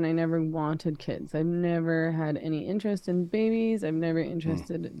kids and I never wanted kids. I've never had any interest in babies. I've never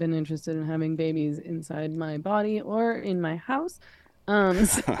Mm. been interested in having babies inside my body or in my house. So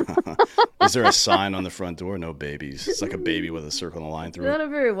Is there a sign on the front door? No babies. It's like a baby with a circle and a line it's through not it. a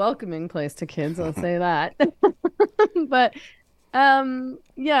very welcoming place to kids, I'll say that. But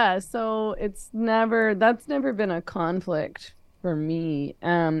yeah, so that's never been a conflict for me.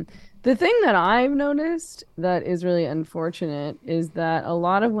 The thing that I've noticed that is really unfortunate is that a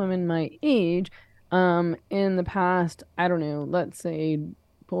lot of women my age, in the past, I don't know, let's say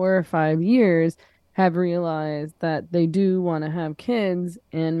 4 or 5 years, have realized that they do want to have kids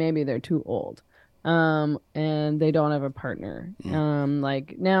and maybe they're too old. And they don't have a partner. Mm.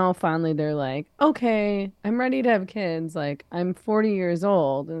 Like now finally they're like, okay, I'm ready to have kids. Like I'm 40 years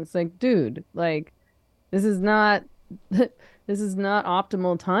old. And it's like, dude, like this is not this is not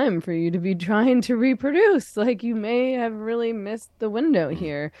optimal time for you to be trying to reproduce. Like you may have really missed the window Mm.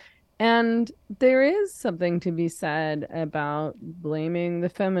 here. And there is something to be said about blaming the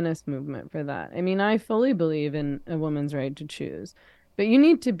feminist movement for that. I mean, I fully believe in a woman's right to choose, but you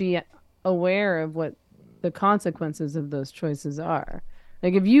need to be aware of what the consequences of those choices are.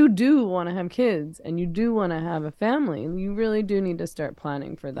 Like if you do want to have kids and you do want to have a family, you really do need to start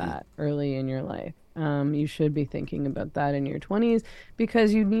planning for Mm. that early in your life. You should be thinking about that in your 20s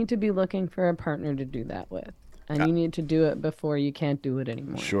because you need to be looking for a partner to do that with. And Uh, you need to do it before you can't do it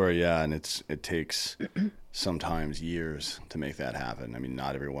anymore. sure, yeah, and it takes sometimes years to make that happen. I mean,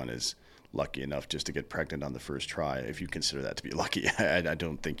 not everyone is lucky enough just to get pregnant on the first try. If you consider that to be lucky, I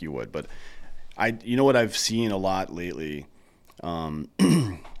don't think you would. But you know what I've seen a lot lately, um,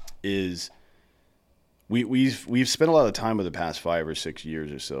 is we've spent a lot of time over the past 5 or 6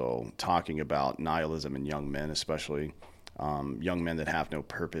 years or so talking about nihilism in young men, especially young men that have no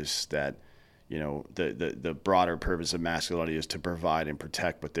purpose. That the broader purpose of masculinity is to provide and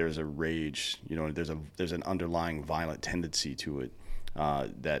protect, but there's a rage. There's an underlying violent tendency to it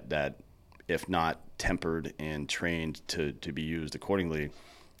that if not tempered and trained to be used accordingly,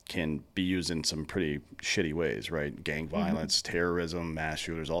 can be used in some pretty shitty ways, right? Gang Hmm. violence, terrorism, mass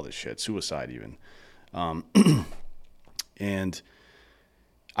shooters, all this shit, suicide even. And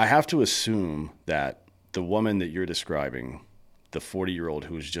I have to assume that the woman that you're describing, the 40-year-old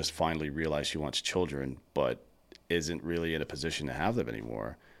who's just finally realized she wants children, but isn't really in a position to have them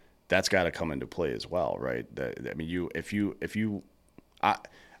anymore, that's got to come into play as well, right? I mean, if you, I,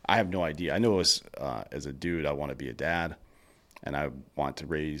 I have no idea. I know as a dude, I want to be a dad, and I want to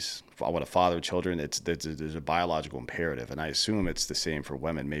father children. There's a biological imperative, and I assume it's the same for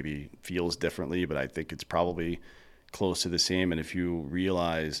women. Maybe feels differently, but I think it's probably close to the same. And if you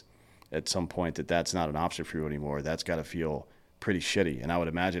realize at some point that that's not an option for you anymore, that's got to feel pretty shitty. And I would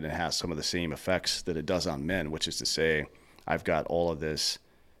imagine it has some of the same effects that it does on men, which is to say, I've got all of this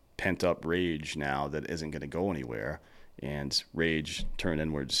pent up rage now that isn't going to go anywhere. And rage turned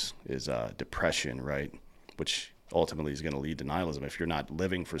inwards is depression, right? Which ultimately is going to lead to nihilism if you're not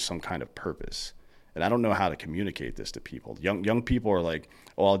living for some kind of purpose. And I don't know how to communicate this to people. Young people are like,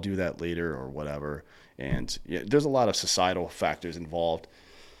 oh, I'll do that later or whatever. And yeah, there's a lot of societal factors involved.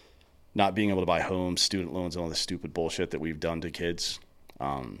 Not being able to buy homes, student loans, and all this stupid bullshit that we've done to kids,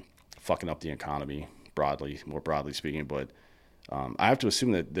 fucking up the economy more broadly speaking. But I have to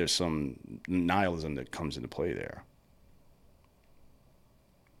assume that there's some nihilism that comes into play there.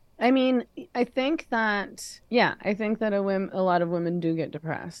 I mean, I think that, yeah, I think that a lot of women do get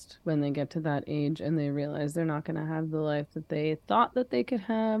depressed when they get to that age and they realize they're not going to have the life that they thought that they could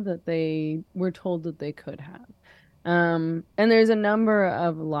have, that they were told that they could have. And there's a number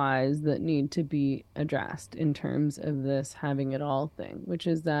of lies that need to be addressed in terms of this having it all thing, which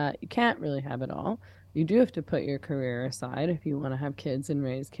is that you can't really have it all. You do have to put your career aside if you want to have kids and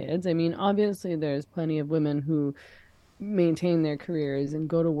raise kids. I mean, obviously, there's plenty of women who maintain their careers and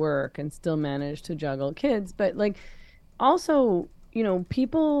go to work and still manage to juggle kids. But like also,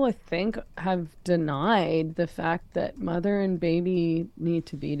 people I think have denied the fact that mother and baby need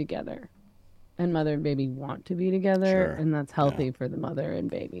to be together and mother and baby want to be together, Sure. and that's Yeah. healthy for the mother and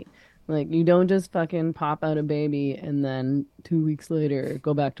baby. Like you don't just fucking pop out a baby and then 2 weeks later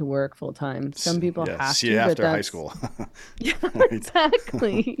go back to work full time. Some people Yeah. have See you to, but after high that's school. yeah, Right.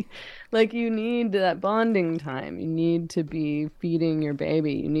 exactly. Like you need that bonding time. You need to be feeding your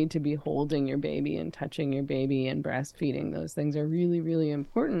baby. You need to be holding your baby and touching your baby and breastfeeding. Those things are really, really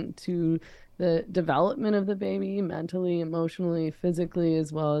important to the development of the baby, mentally, emotionally, physically,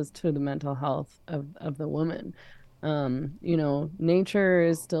 as well as to the mental health of the woman. Nature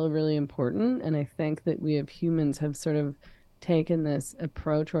is still really important, and I think that we have humans have sort of taken this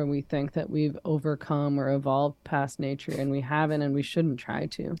approach where we think that we've overcome or evolved past nature, and we haven't, and we shouldn't try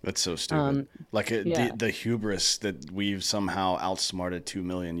to. That's so stupid. Um, Like yeah, the hubris that we've somehow outsmarted 2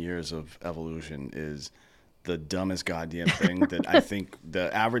 million years of evolution is the dumbest goddamn thing that I think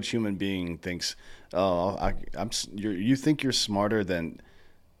the average human being thinks. Oh, you think you're smarter than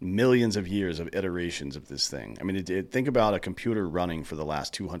millions of years of iterations of this thing. I mean, think about a computer running for the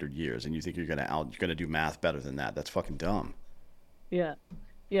last 200 years, and you think you're gonna do math better than that. That's fucking dumb. yeah.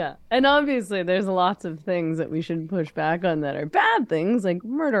 Yeah. And obviously there's lots of things that we should push back on that are bad things like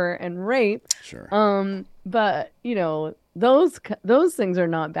murder and rape. Sure. But those things are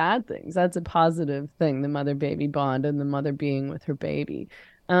not bad things. That's a positive thing, the mother baby bond and the mother being with her baby.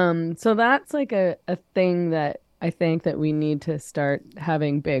 So that's like a thing that I think that we need to start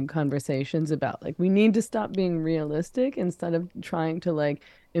having big conversations about. Like we need to stop being realistic instead of trying to like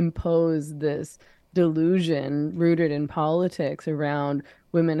impose this delusion rooted in politics around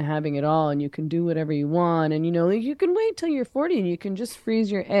women having it all and you can do whatever you want and like, you can wait till you're 40 and you can just freeze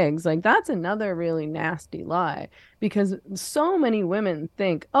your eggs. Like that's another really nasty lie because so many women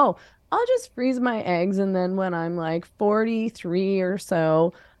think, "Oh, I'll just freeze my eggs and then when I'm like 43 or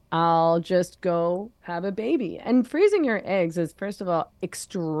so, I'll just go have a baby." And freezing your eggs is, first of all,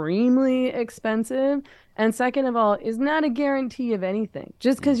 extremely expensive. And second of all, is not a guarantee of anything.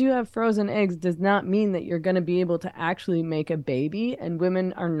 Just Mm. because you have frozen eggs does not mean that you're going to be able to actually make a baby. And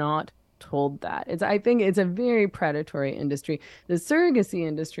women are not told that. I think it's a very predatory industry. The surrogacy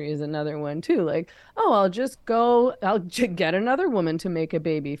industry is another one too. Like, oh, I'll get another woman to make a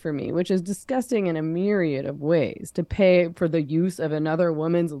baby for me, which is disgusting in a myriad of ways. To pay for the use of another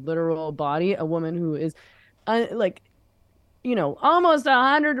woman's literal body, a woman who is like almost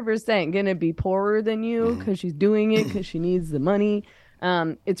 100% gonna be poorer than you Hmm. because she's doing it because she needs the money.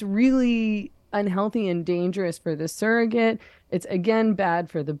 It's really unhealthy and dangerous for the surrogate. It's again bad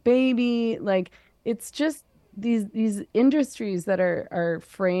for the baby. Like it's just these industries that are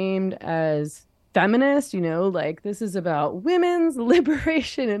framed as feminist, like this is about women's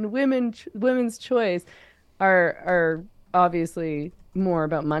liberation and women's choice are obviously more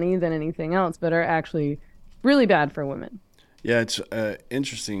about money than anything else, but are actually really bad for women. Yeah, it's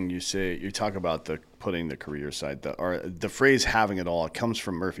interesting. You talk about the putting the career side, the phrase "having it all." It comes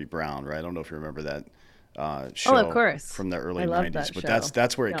from Murphy Brown, right? I don't know if you remember that Oh, of show course. from the early I love '90s, that but show.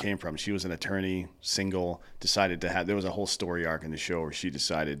 that's where it Yeah. came from. She was an attorney, single, decided to have. There was a whole story arc in the show where she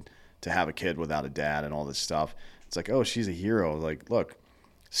decided to have a kid without a dad and all this stuff. It's like, oh, she's a hero. Like, look,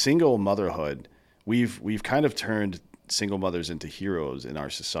 single motherhood. We've kind of turned single mothers into heroes in our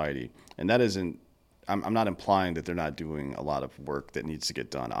society, and that isn't. I'm not implying that they're not doing a lot of work that needs to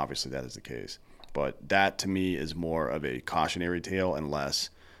get done. Obviously, that is the case. But that to me is more of a cautionary tale and less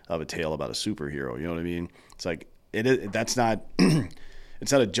of a tale about a superhero. You know what I mean? It's like it is. That's not.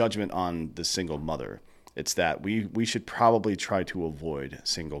 It's not a judgment on the single mother. It's that we should probably try to avoid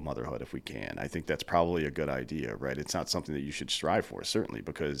single motherhood if we can. I think that's probably a good idea, right? It's not something that you should strive for, certainly,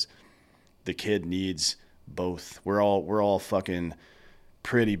 because the kid needs both. We're all fucking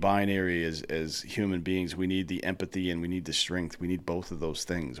pretty binary as human beings. We need the empathy and we need the strength. We need both of those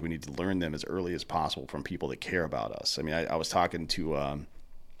things. We need to learn them as early as possible from people that care about us. I mean, I was talking to a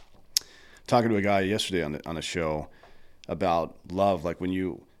guy yesterday on a show about love. Like when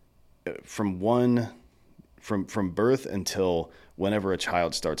you from one from birth until whenever a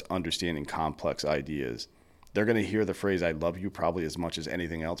child starts understanding complex ideas, they're going to hear the phrase "I love you" probably as much as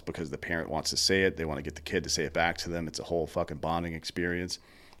anything else because the parent wants to say it. They want to get the kid to say it back to them. It's a whole fucking bonding experience.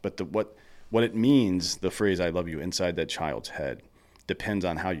 But what it means, the phrase "I love you" inside that child's head, depends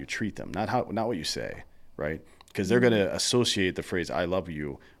on how you treat them, not what you say, right? Because they're going to associate the phrase "I love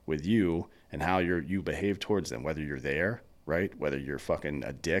you" with you and how you behave towards them, whether you're there, right? Whether you're fucking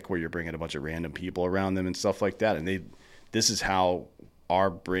a dick where you're bringing a bunch of random people around them and stuff like that. And this is how our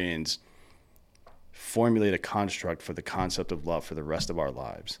brains formulate a construct for the concept of love for the rest of our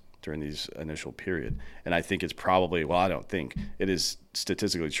lives during these initial period. And I think it's probably, well, I don't think, it is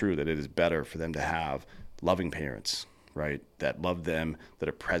statistically true that it is better for them to have loving parents, right? That love them, that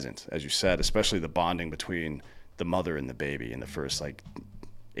are present, as you said, especially the bonding between the mother and the baby in the first like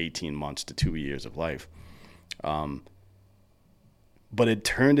 18 months to 2 years of life. But it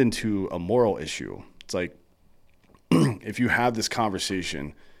turned into a moral issue. It's like, if you have this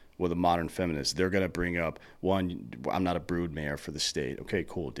conversation with a modern feminist, they're going to bring up, one, I'm not a broodmare for the state. Okay,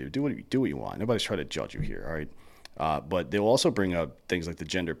 cool, dude. Do what you want. Nobody's trying to judge you here, all right? But they'll also bring up things like the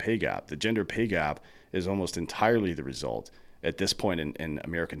gender pay gap. The gender pay gap is almost entirely the result, at this point in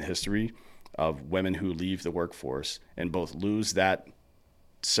American history, of women who leave the workforce and both lose that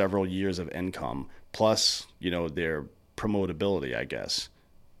several years of income, plus, their promotability, I guess,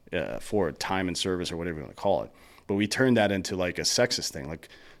 for time and service or whatever you want to call it. But we turn that into like a sexist thing, like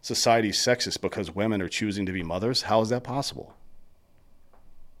society's sexist because women are choosing to be mothers. How is that possible?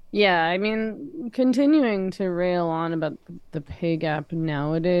 Yeah, I mean, continuing to rail on about the pay gap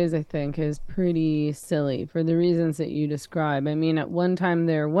nowadays, I think, is pretty silly for the reasons that you describe. I mean, at one time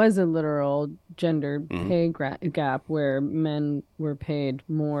there was a literal gender Mm-hmm. pay gap where men were paid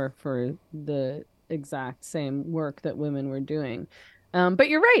more for the exact same work that women were doing. But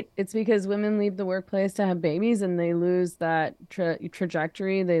you're right. It's because women leave the workplace to have babies and they lose that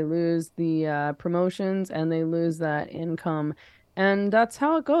trajectory, they lose the promotions, and they lose that income. And that's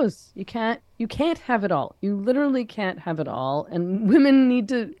how it goes. You can't have it all. You literally can't have it all. And women need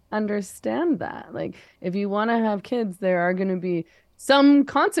to understand that. Like if you want to have kids, there are going to be some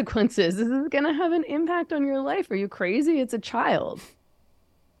consequences. This is going to have an impact on your life. Are you crazy? It's a child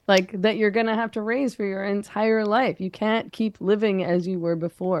like that you're going to have to raise for your entire life. You can't keep living as you were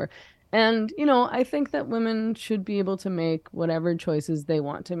before. And, I think that women should be able to make whatever choices they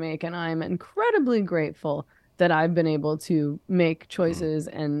want to make. And I'm incredibly grateful that I've been able to make Mm-hmm. choices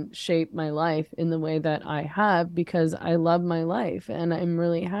and shape my life in the way that I have because I love my life and I'm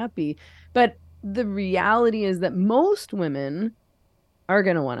really happy. But the reality is that most women are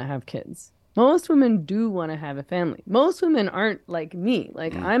going to want to have kids. Most women do want to have a family. Most women aren't like me.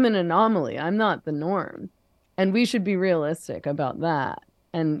 Like Mm-hmm. I'm an anomaly. I'm not the norm. And we should be realistic about that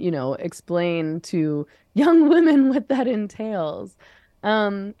and, explain to young women what that entails.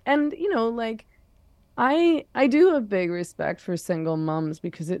 And like I do have big respect for single moms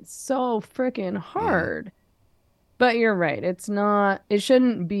because it's so freaking Mm-hmm. hard. But you're right. It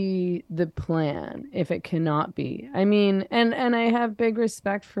shouldn't be the plan if it cannot be. I mean, and I have big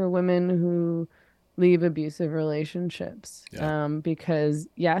respect for women who leave abusive relationships. Yeah. Because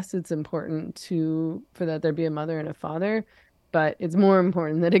yes, it's important for that there be a mother and a father, but it's more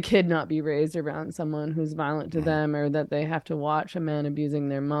important that a kid not be raised around someone who's violent to Mm-hmm. them or that they have to watch a man abusing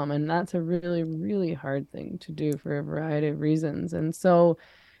their mom. And that's a really, really hard thing to do for a variety of reasons. And so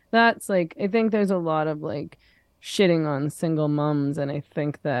that's like, I think there's a lot of like shitting on single moms. And I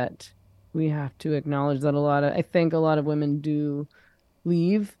think that we have to acknowledge that I think a lot of women do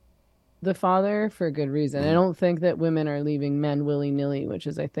leave the father for a good reason. I Mm-hmm. don't think that women are leaving men willy-nilly, which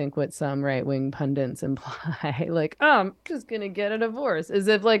is, I think, what some right-wing pundits imply. Like, oh, I'm just gonna get a divorce, as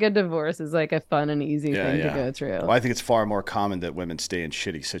if like a divorce is like a fun and easy Yeah, thing to yeah. go through. Well, I think it's far more common that women stay in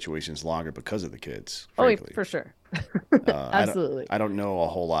shitty situations longer because of the kids, Oh, frankly. for sure. Uh, I don't Absolutely. I don't know a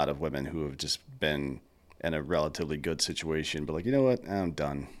whole lot of women who have just been in a relatively good situation, but like, you know what? I'm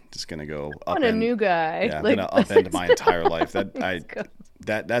done. Just gonna go I want a upend. new guy. Yeah, I'm Like, gonna upend my entire life. let's go.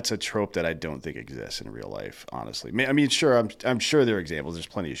 That's a trope that I don't think exists in real life. Honestly, I mean, sure, I'm sure there are examples. There's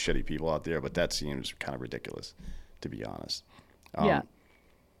plenty of shitty people out there, but that seems kind of ridiculous, to be honest. Yeah.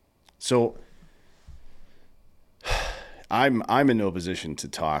 So I'm in no position to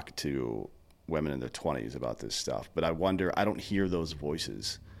talk to women in their 20s about this stuff, but I wonder, I don't hear those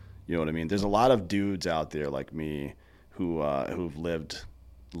voices. You know what I mean? There's a lot of dudes out there like me who've lived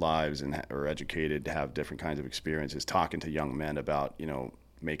lives and are educated, have different kinds of experiences, talking to young men about,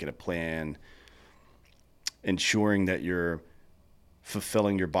 making a plan, ensuring that you're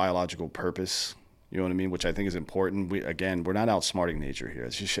fulfilling your biological purpose. You know what I mean? Which I think is important. We're not outsmarting nature here.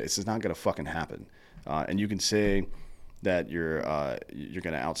 It's just not gonna fucking happen. And you can say that you're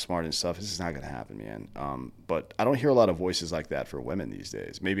gonna outsmart and stuff. This is not gonna happen, man. But I don't hear a lot of voices like that for women these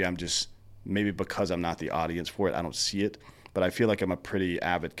days. Maybe because I'm not the audience for it, I don't see it. But I feel like I'm a pretty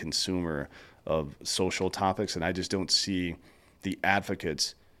avid consumer of social topics, and I just don't see the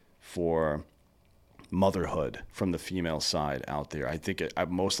advocates for motherhood from the female side out there. I think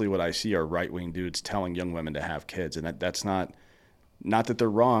mostly what I see are right wing dudes telling young women to have kids, and that's not that they're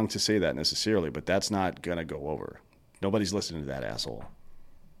wrong to say that necessarily, but that's not gonna go over. Nobody's listening to that asshole.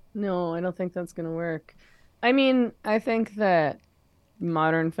 No, I don't think that's going to work. I mean, I think that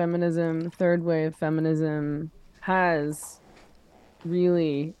modern feminism, third wave feminism, has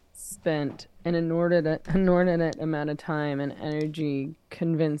really spent an inordinate amount of time and energy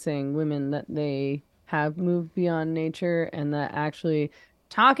convincing women that they have moved beyond nature and that actually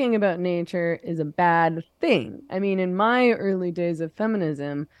talking about nature is a bad thing. I mean, in my early days of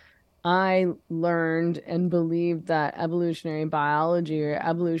feminism, I learned and believed that evolutionary biology or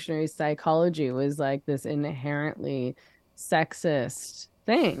evolutionary psychology was like this inherently sexist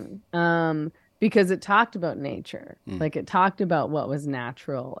thing. Because it talked about nature. Mm, Like it talked about what was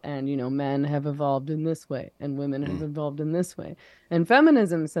natural. And, men have evolved in this way and women have mm, evolved in this way. And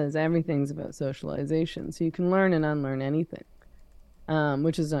feminism says everything's about socialization. So you can learn and unlearn anything,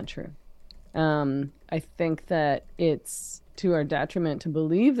 which is not true. I think that it's to our detriment to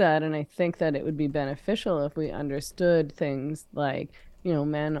believe that, and I think that it would be beneficial if we understood things like,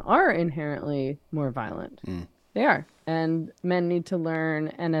 men are inherently more violent. mm, They are. And men need to learn,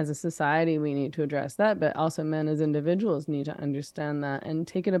 and as a society, we need to address that, but also men as individuals need to understand that and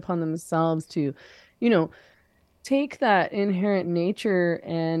take it upon themselves to, you know, take that inherent nature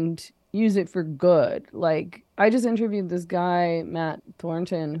and use it for good. Like I just interviewed this guy, Matt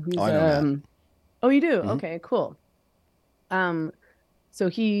Thornton, oh, who's I know Matt. oh, you do? Hmm. Okay, cool. So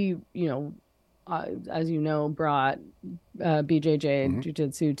he, as you know, brought BJJ Hmm.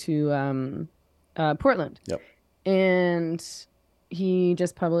 Jiu-Jitsu to Portland. Yep. And he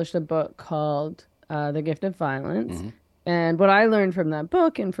just published a book called The Gift of Violence. Hmm. And what I learned from that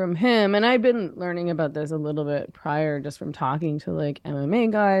book and from him, and I've been learning about this a little bit prior just from talking to like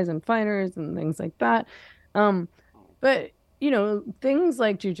MMA guys and fighters and things like that. Um, but things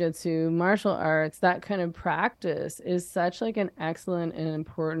like jujitsu, martial arts, that kind of practice is such like an excellent and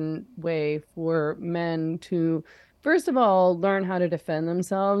important way for men to, first of all, learn how to defend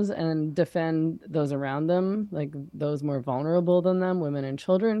themselves and defend those around them, like those more vulnerable than them, women and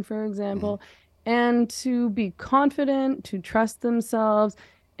children, for Hmm. example, and to be confident, to trust themselves,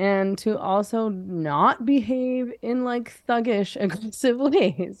 and to also not behave in like thuggish, aggressive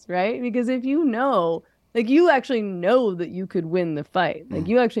ways, right? Because if like you actually know that you could win the fight. Like Mm.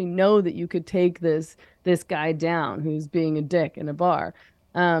 you actually know that you could take this guy down who's being a dick in a bar.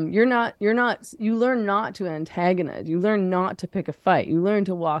 You learn not to antagonize. You learn not to pick a fight. You learn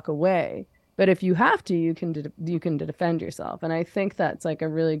to walk away. But if you have to, you can defend yourself. And I think that's like a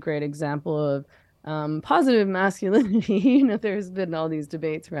really great example of positive masculinity. There's been all these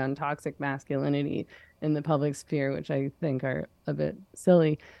debates around toxic masculinity in the public sphere, which I think are a bit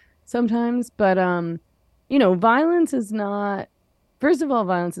silly sometimes. But violence is not, first of all,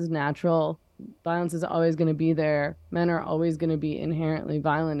 violence is natural. Violence is always going to be there. Men are always going to be inherently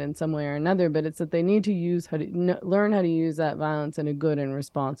violent in some way or another, but it's that they need to learn how to use that violence in a good and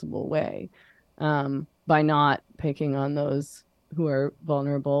responsible way, by not picking on those who are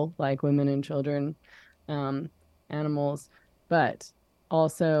vulnerable, like women and children, um, animals, but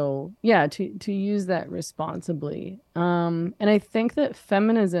also, yeah, to use that responsibly. And I think that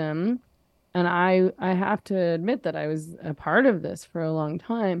feminism, and I have to admit that I was a part of this for a long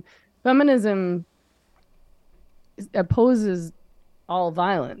time. Feminism opposes all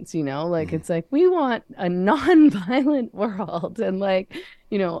violence, like Mm. it's like we want a non-violent world and like,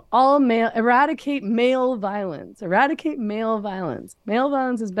 all male, eradicate male violence, eradicate male violence. Male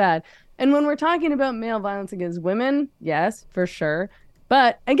violence is bad. And when we're talking about male violence against women, yes, for sure.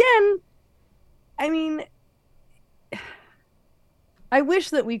 But again, I mean, I wish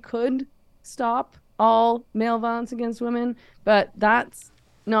that we could stop all male violence against women, but that's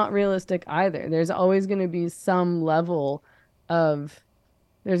not realistic either. There's always going to be some level of,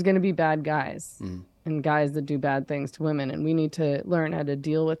 there's going to be bad guys Mm. and guys that do bad things to women, and we need to learn how to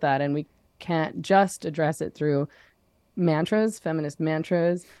deal with that. And we can't just address it through mantras, feminist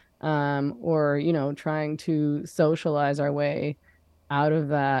mantras, or, trying to socialize our way out of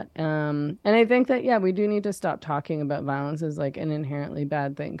that. And I think that, yeah, we do need to stop talking about violence as like an inherently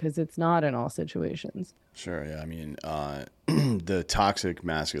bad thing because it's not in all situations. Sure. Yeah. I mean, the toxic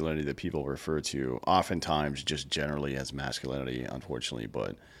masculinity that people refer to oftentimes just generally as masculinity, unfortunately.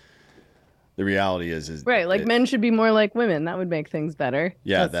 But the reality is Right. Like it, men should be more like women. That would make things better.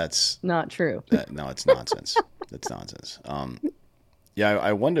 yeah, That's that's not true. that. No, it's nonsense. That's nonsense. Yeah,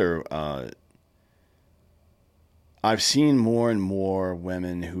 I wonder. I've seen more and more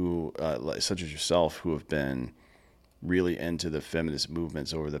women who, such as yourself, who have been really into the feminist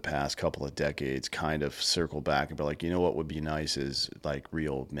movements over the past couple of decades, kind of circle back and be like, you know what would be nice is like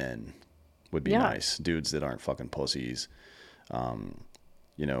real men would be Yeah. nice, dudes that aren't fucking pussies,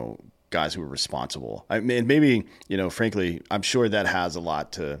 you know, guys who are responsible. I mean, maybe frankly, I'm sure that has a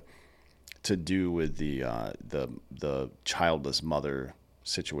lot to do with the childless mother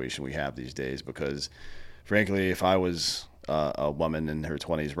situation we have these days. Because, frankly, if I was a woman in her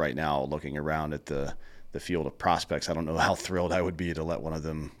 20s right now, looking around at the field of prospects, I don't know how thrilled I would be to let one of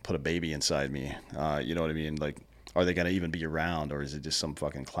them put a baby inside me. You know what I mean? Like, are they gonna even be around, or is it just some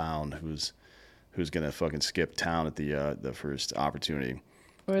fucking clown who's gonna fucking skip town at the first opportunity?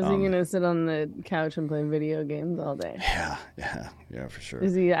 Or is he gonna sit on the couch and play video games all day? Yeah, yeah, yeah, for sure.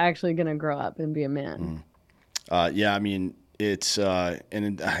 Is he actually gonna grow up and be a man? Yeah, I mean, it's the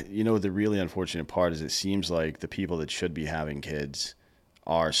really unfortunate part is it seems like the people that should be having kids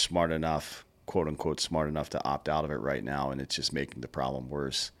are smart enough, quote unquote, smart enough to opt out of it right now, and it's just making the problem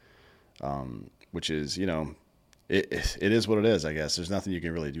worse. Which is, it is what it is. I guess there's nothing you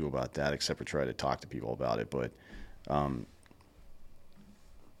can really do about that except for try to talk to people about it. But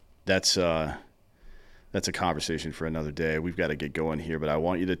that's that's a conversation for another day. We've got to get going here, but I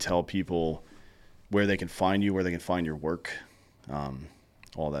want you to tell people where they can find you, where they can find your work,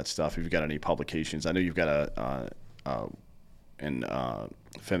 all that stuff. If you've got any publications, I know you've got an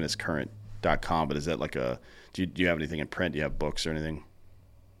feministcurrent.com, but is that like do you have anything in print? Do you have books or anything?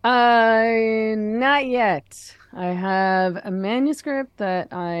 Not yet. I have a manuscript that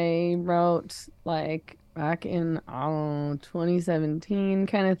I wrote like back in 2017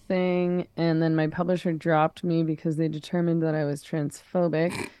 kind of thing, and then my publisher dropped me because they determined that I was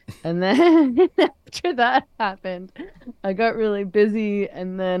transphobic. And then after that happened, I got really busy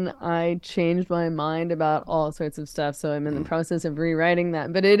and then I changed my mind about all sorts of stuff. So I'm in the Mm, process of rewriting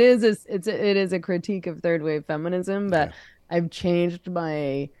that. But it is a critique of third wave feminism, okay. but I've changed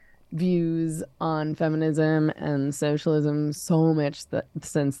my views on feminism and socialism so much that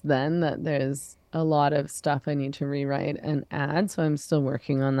since then that there's a lot of stuff I need to rewrite and add. So I'm still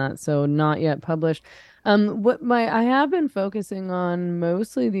working on that. So not yet published. What my I have been focusing on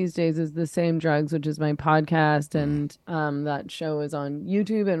mostly these days is The Same Drugs, which is my podcast, Mm, and that show is on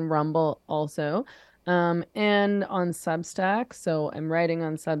YouTube and Rumble also. And on Substack. So I'm writing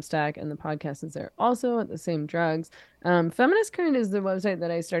on Substack, and the podcast is there also at The Same Drugs. Feminist Current is the website that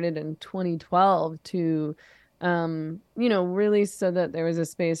I started in 2012 to, really so that there was a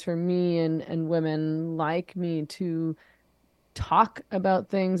space for me and women like me to talk about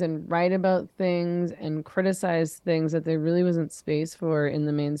things and write about things and criticize things that there really wasn't space for in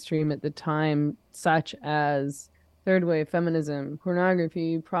the mainstream at the time, such as third wave feminism,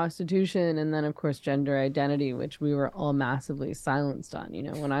 pornography, prostitution, and then, of course, gender identity, which we were all massively silenced on.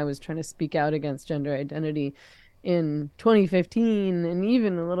 When I was trying to speak out against gender identity in 2015 and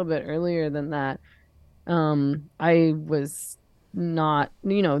even a little bit earlier than that, I was not,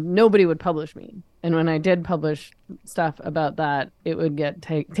 nobody would publish me. And when I did publish stuff about that, it would get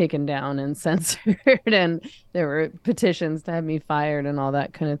taken down and censored, and there were petitions to have me fired and all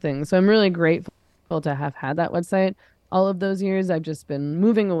that kind of thing. So I'm really grateful to have had that website all of those years. I've just been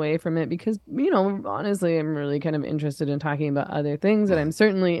moving away from it because, honestly, I'm really kind of interested in talking about other things, and mm. I'm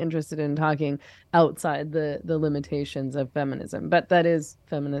certainly interested in talking outside the limitations of feminism. But that is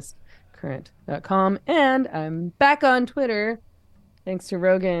feministcurrent.com. And I'm back on Twitter thanks to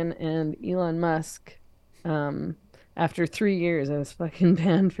Rogan and Elon Musk. Um, After 3 years, I was fucking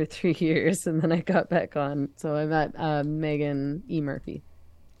banned for 3 years, and then I got back on. So I'm at Megan E. Murphy.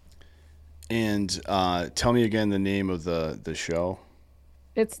 And tell me again the name of the show.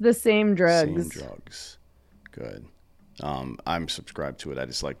 It's The Same Same Drugs. drugs. Good. I'm subscribed to it. I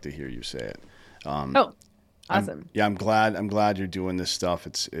just like to hear you say it. Oh, I'm awesome. yeah. I'm glad you're doing this stuff.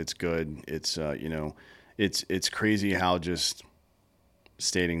 It's good. It's crazy how just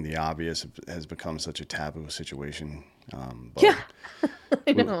stating the obvious has become such a taboo situation. But Yeah,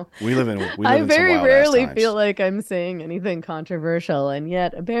 I we, know. we live I in some very wild ass rarely feel times. like I'm saying anything controversial, and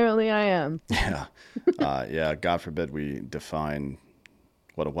yet apparently I am. Yeah. Yeah. God forbid we define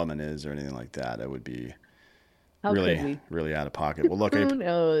what a woman is or anything like that. That would be How could really, we? really out of pocket. Well, look, Who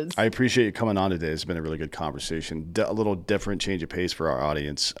knows? I appreciate you coming on today. It's been a really good conversation. A little different change of pace for our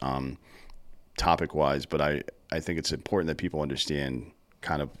audience, topic-wise, but I think it's important that people understand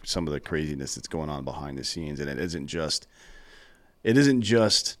kind of some of the craziness that's going on behind the scenes, and it isn't just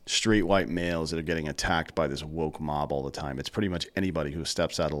straight white males that are getting attacked by this woke mob all the time. It's pretty much anybody who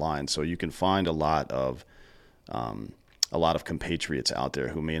steps out of line. So you can find a lot of compatriots out there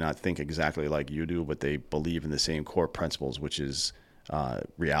who may not think exactly like you do, but they believe in the same core principles, which is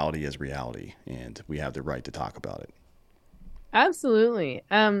reality is reality, and we have the right to talk about it. Absolutely.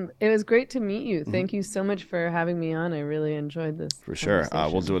 It was great to meet you. Thank you so much for having me on. I really enjoyed this. For sure.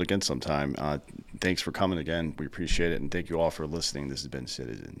 We'll do it again sometime. Thanks for coming again. We appreciate it. And thank you all for listening. This has been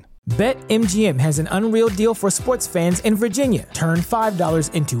Citizen. BetMGM has an unreal deal for sports fans in Virginia. Turn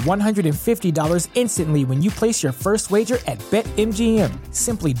 $5 into $150 instantly when you place your first wager at BetMGM.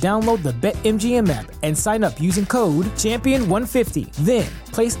 Simply download the BetMGM app and sign up using code Champion150. Then,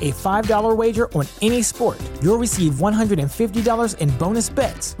 place a $5 wager on any sport. You'll receive $150 in bonus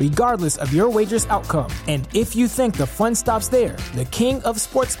bets, regardless of your wager's outcome. And if you think the fun stops there, the King of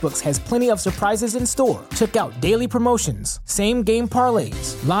Sportsbooks has plenty of surprises in store. Check out daily promotions, same-game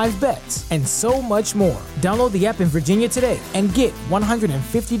parlays, live bets, and so much more. Download the app in Virginia today and get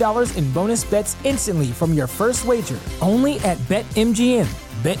 $150 in bonus bets instantly from your first wager. Only at BetMGM.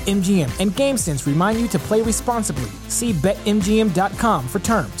 BetMGM and GameSense remind you to play responsibly. See BetMGM.com for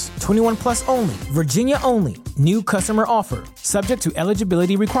terms. 21 plus only. Virginia only. New customer offer. Subject to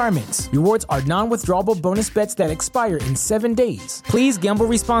eligibility requirements. Rewards are non-withdrawable bonus bets that expire in 7 days. Please gamble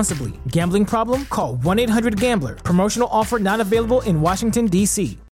responsibly. Gambling problem? Call 1-800-GAMBLER. Promotional offer not available in Washington, D.C.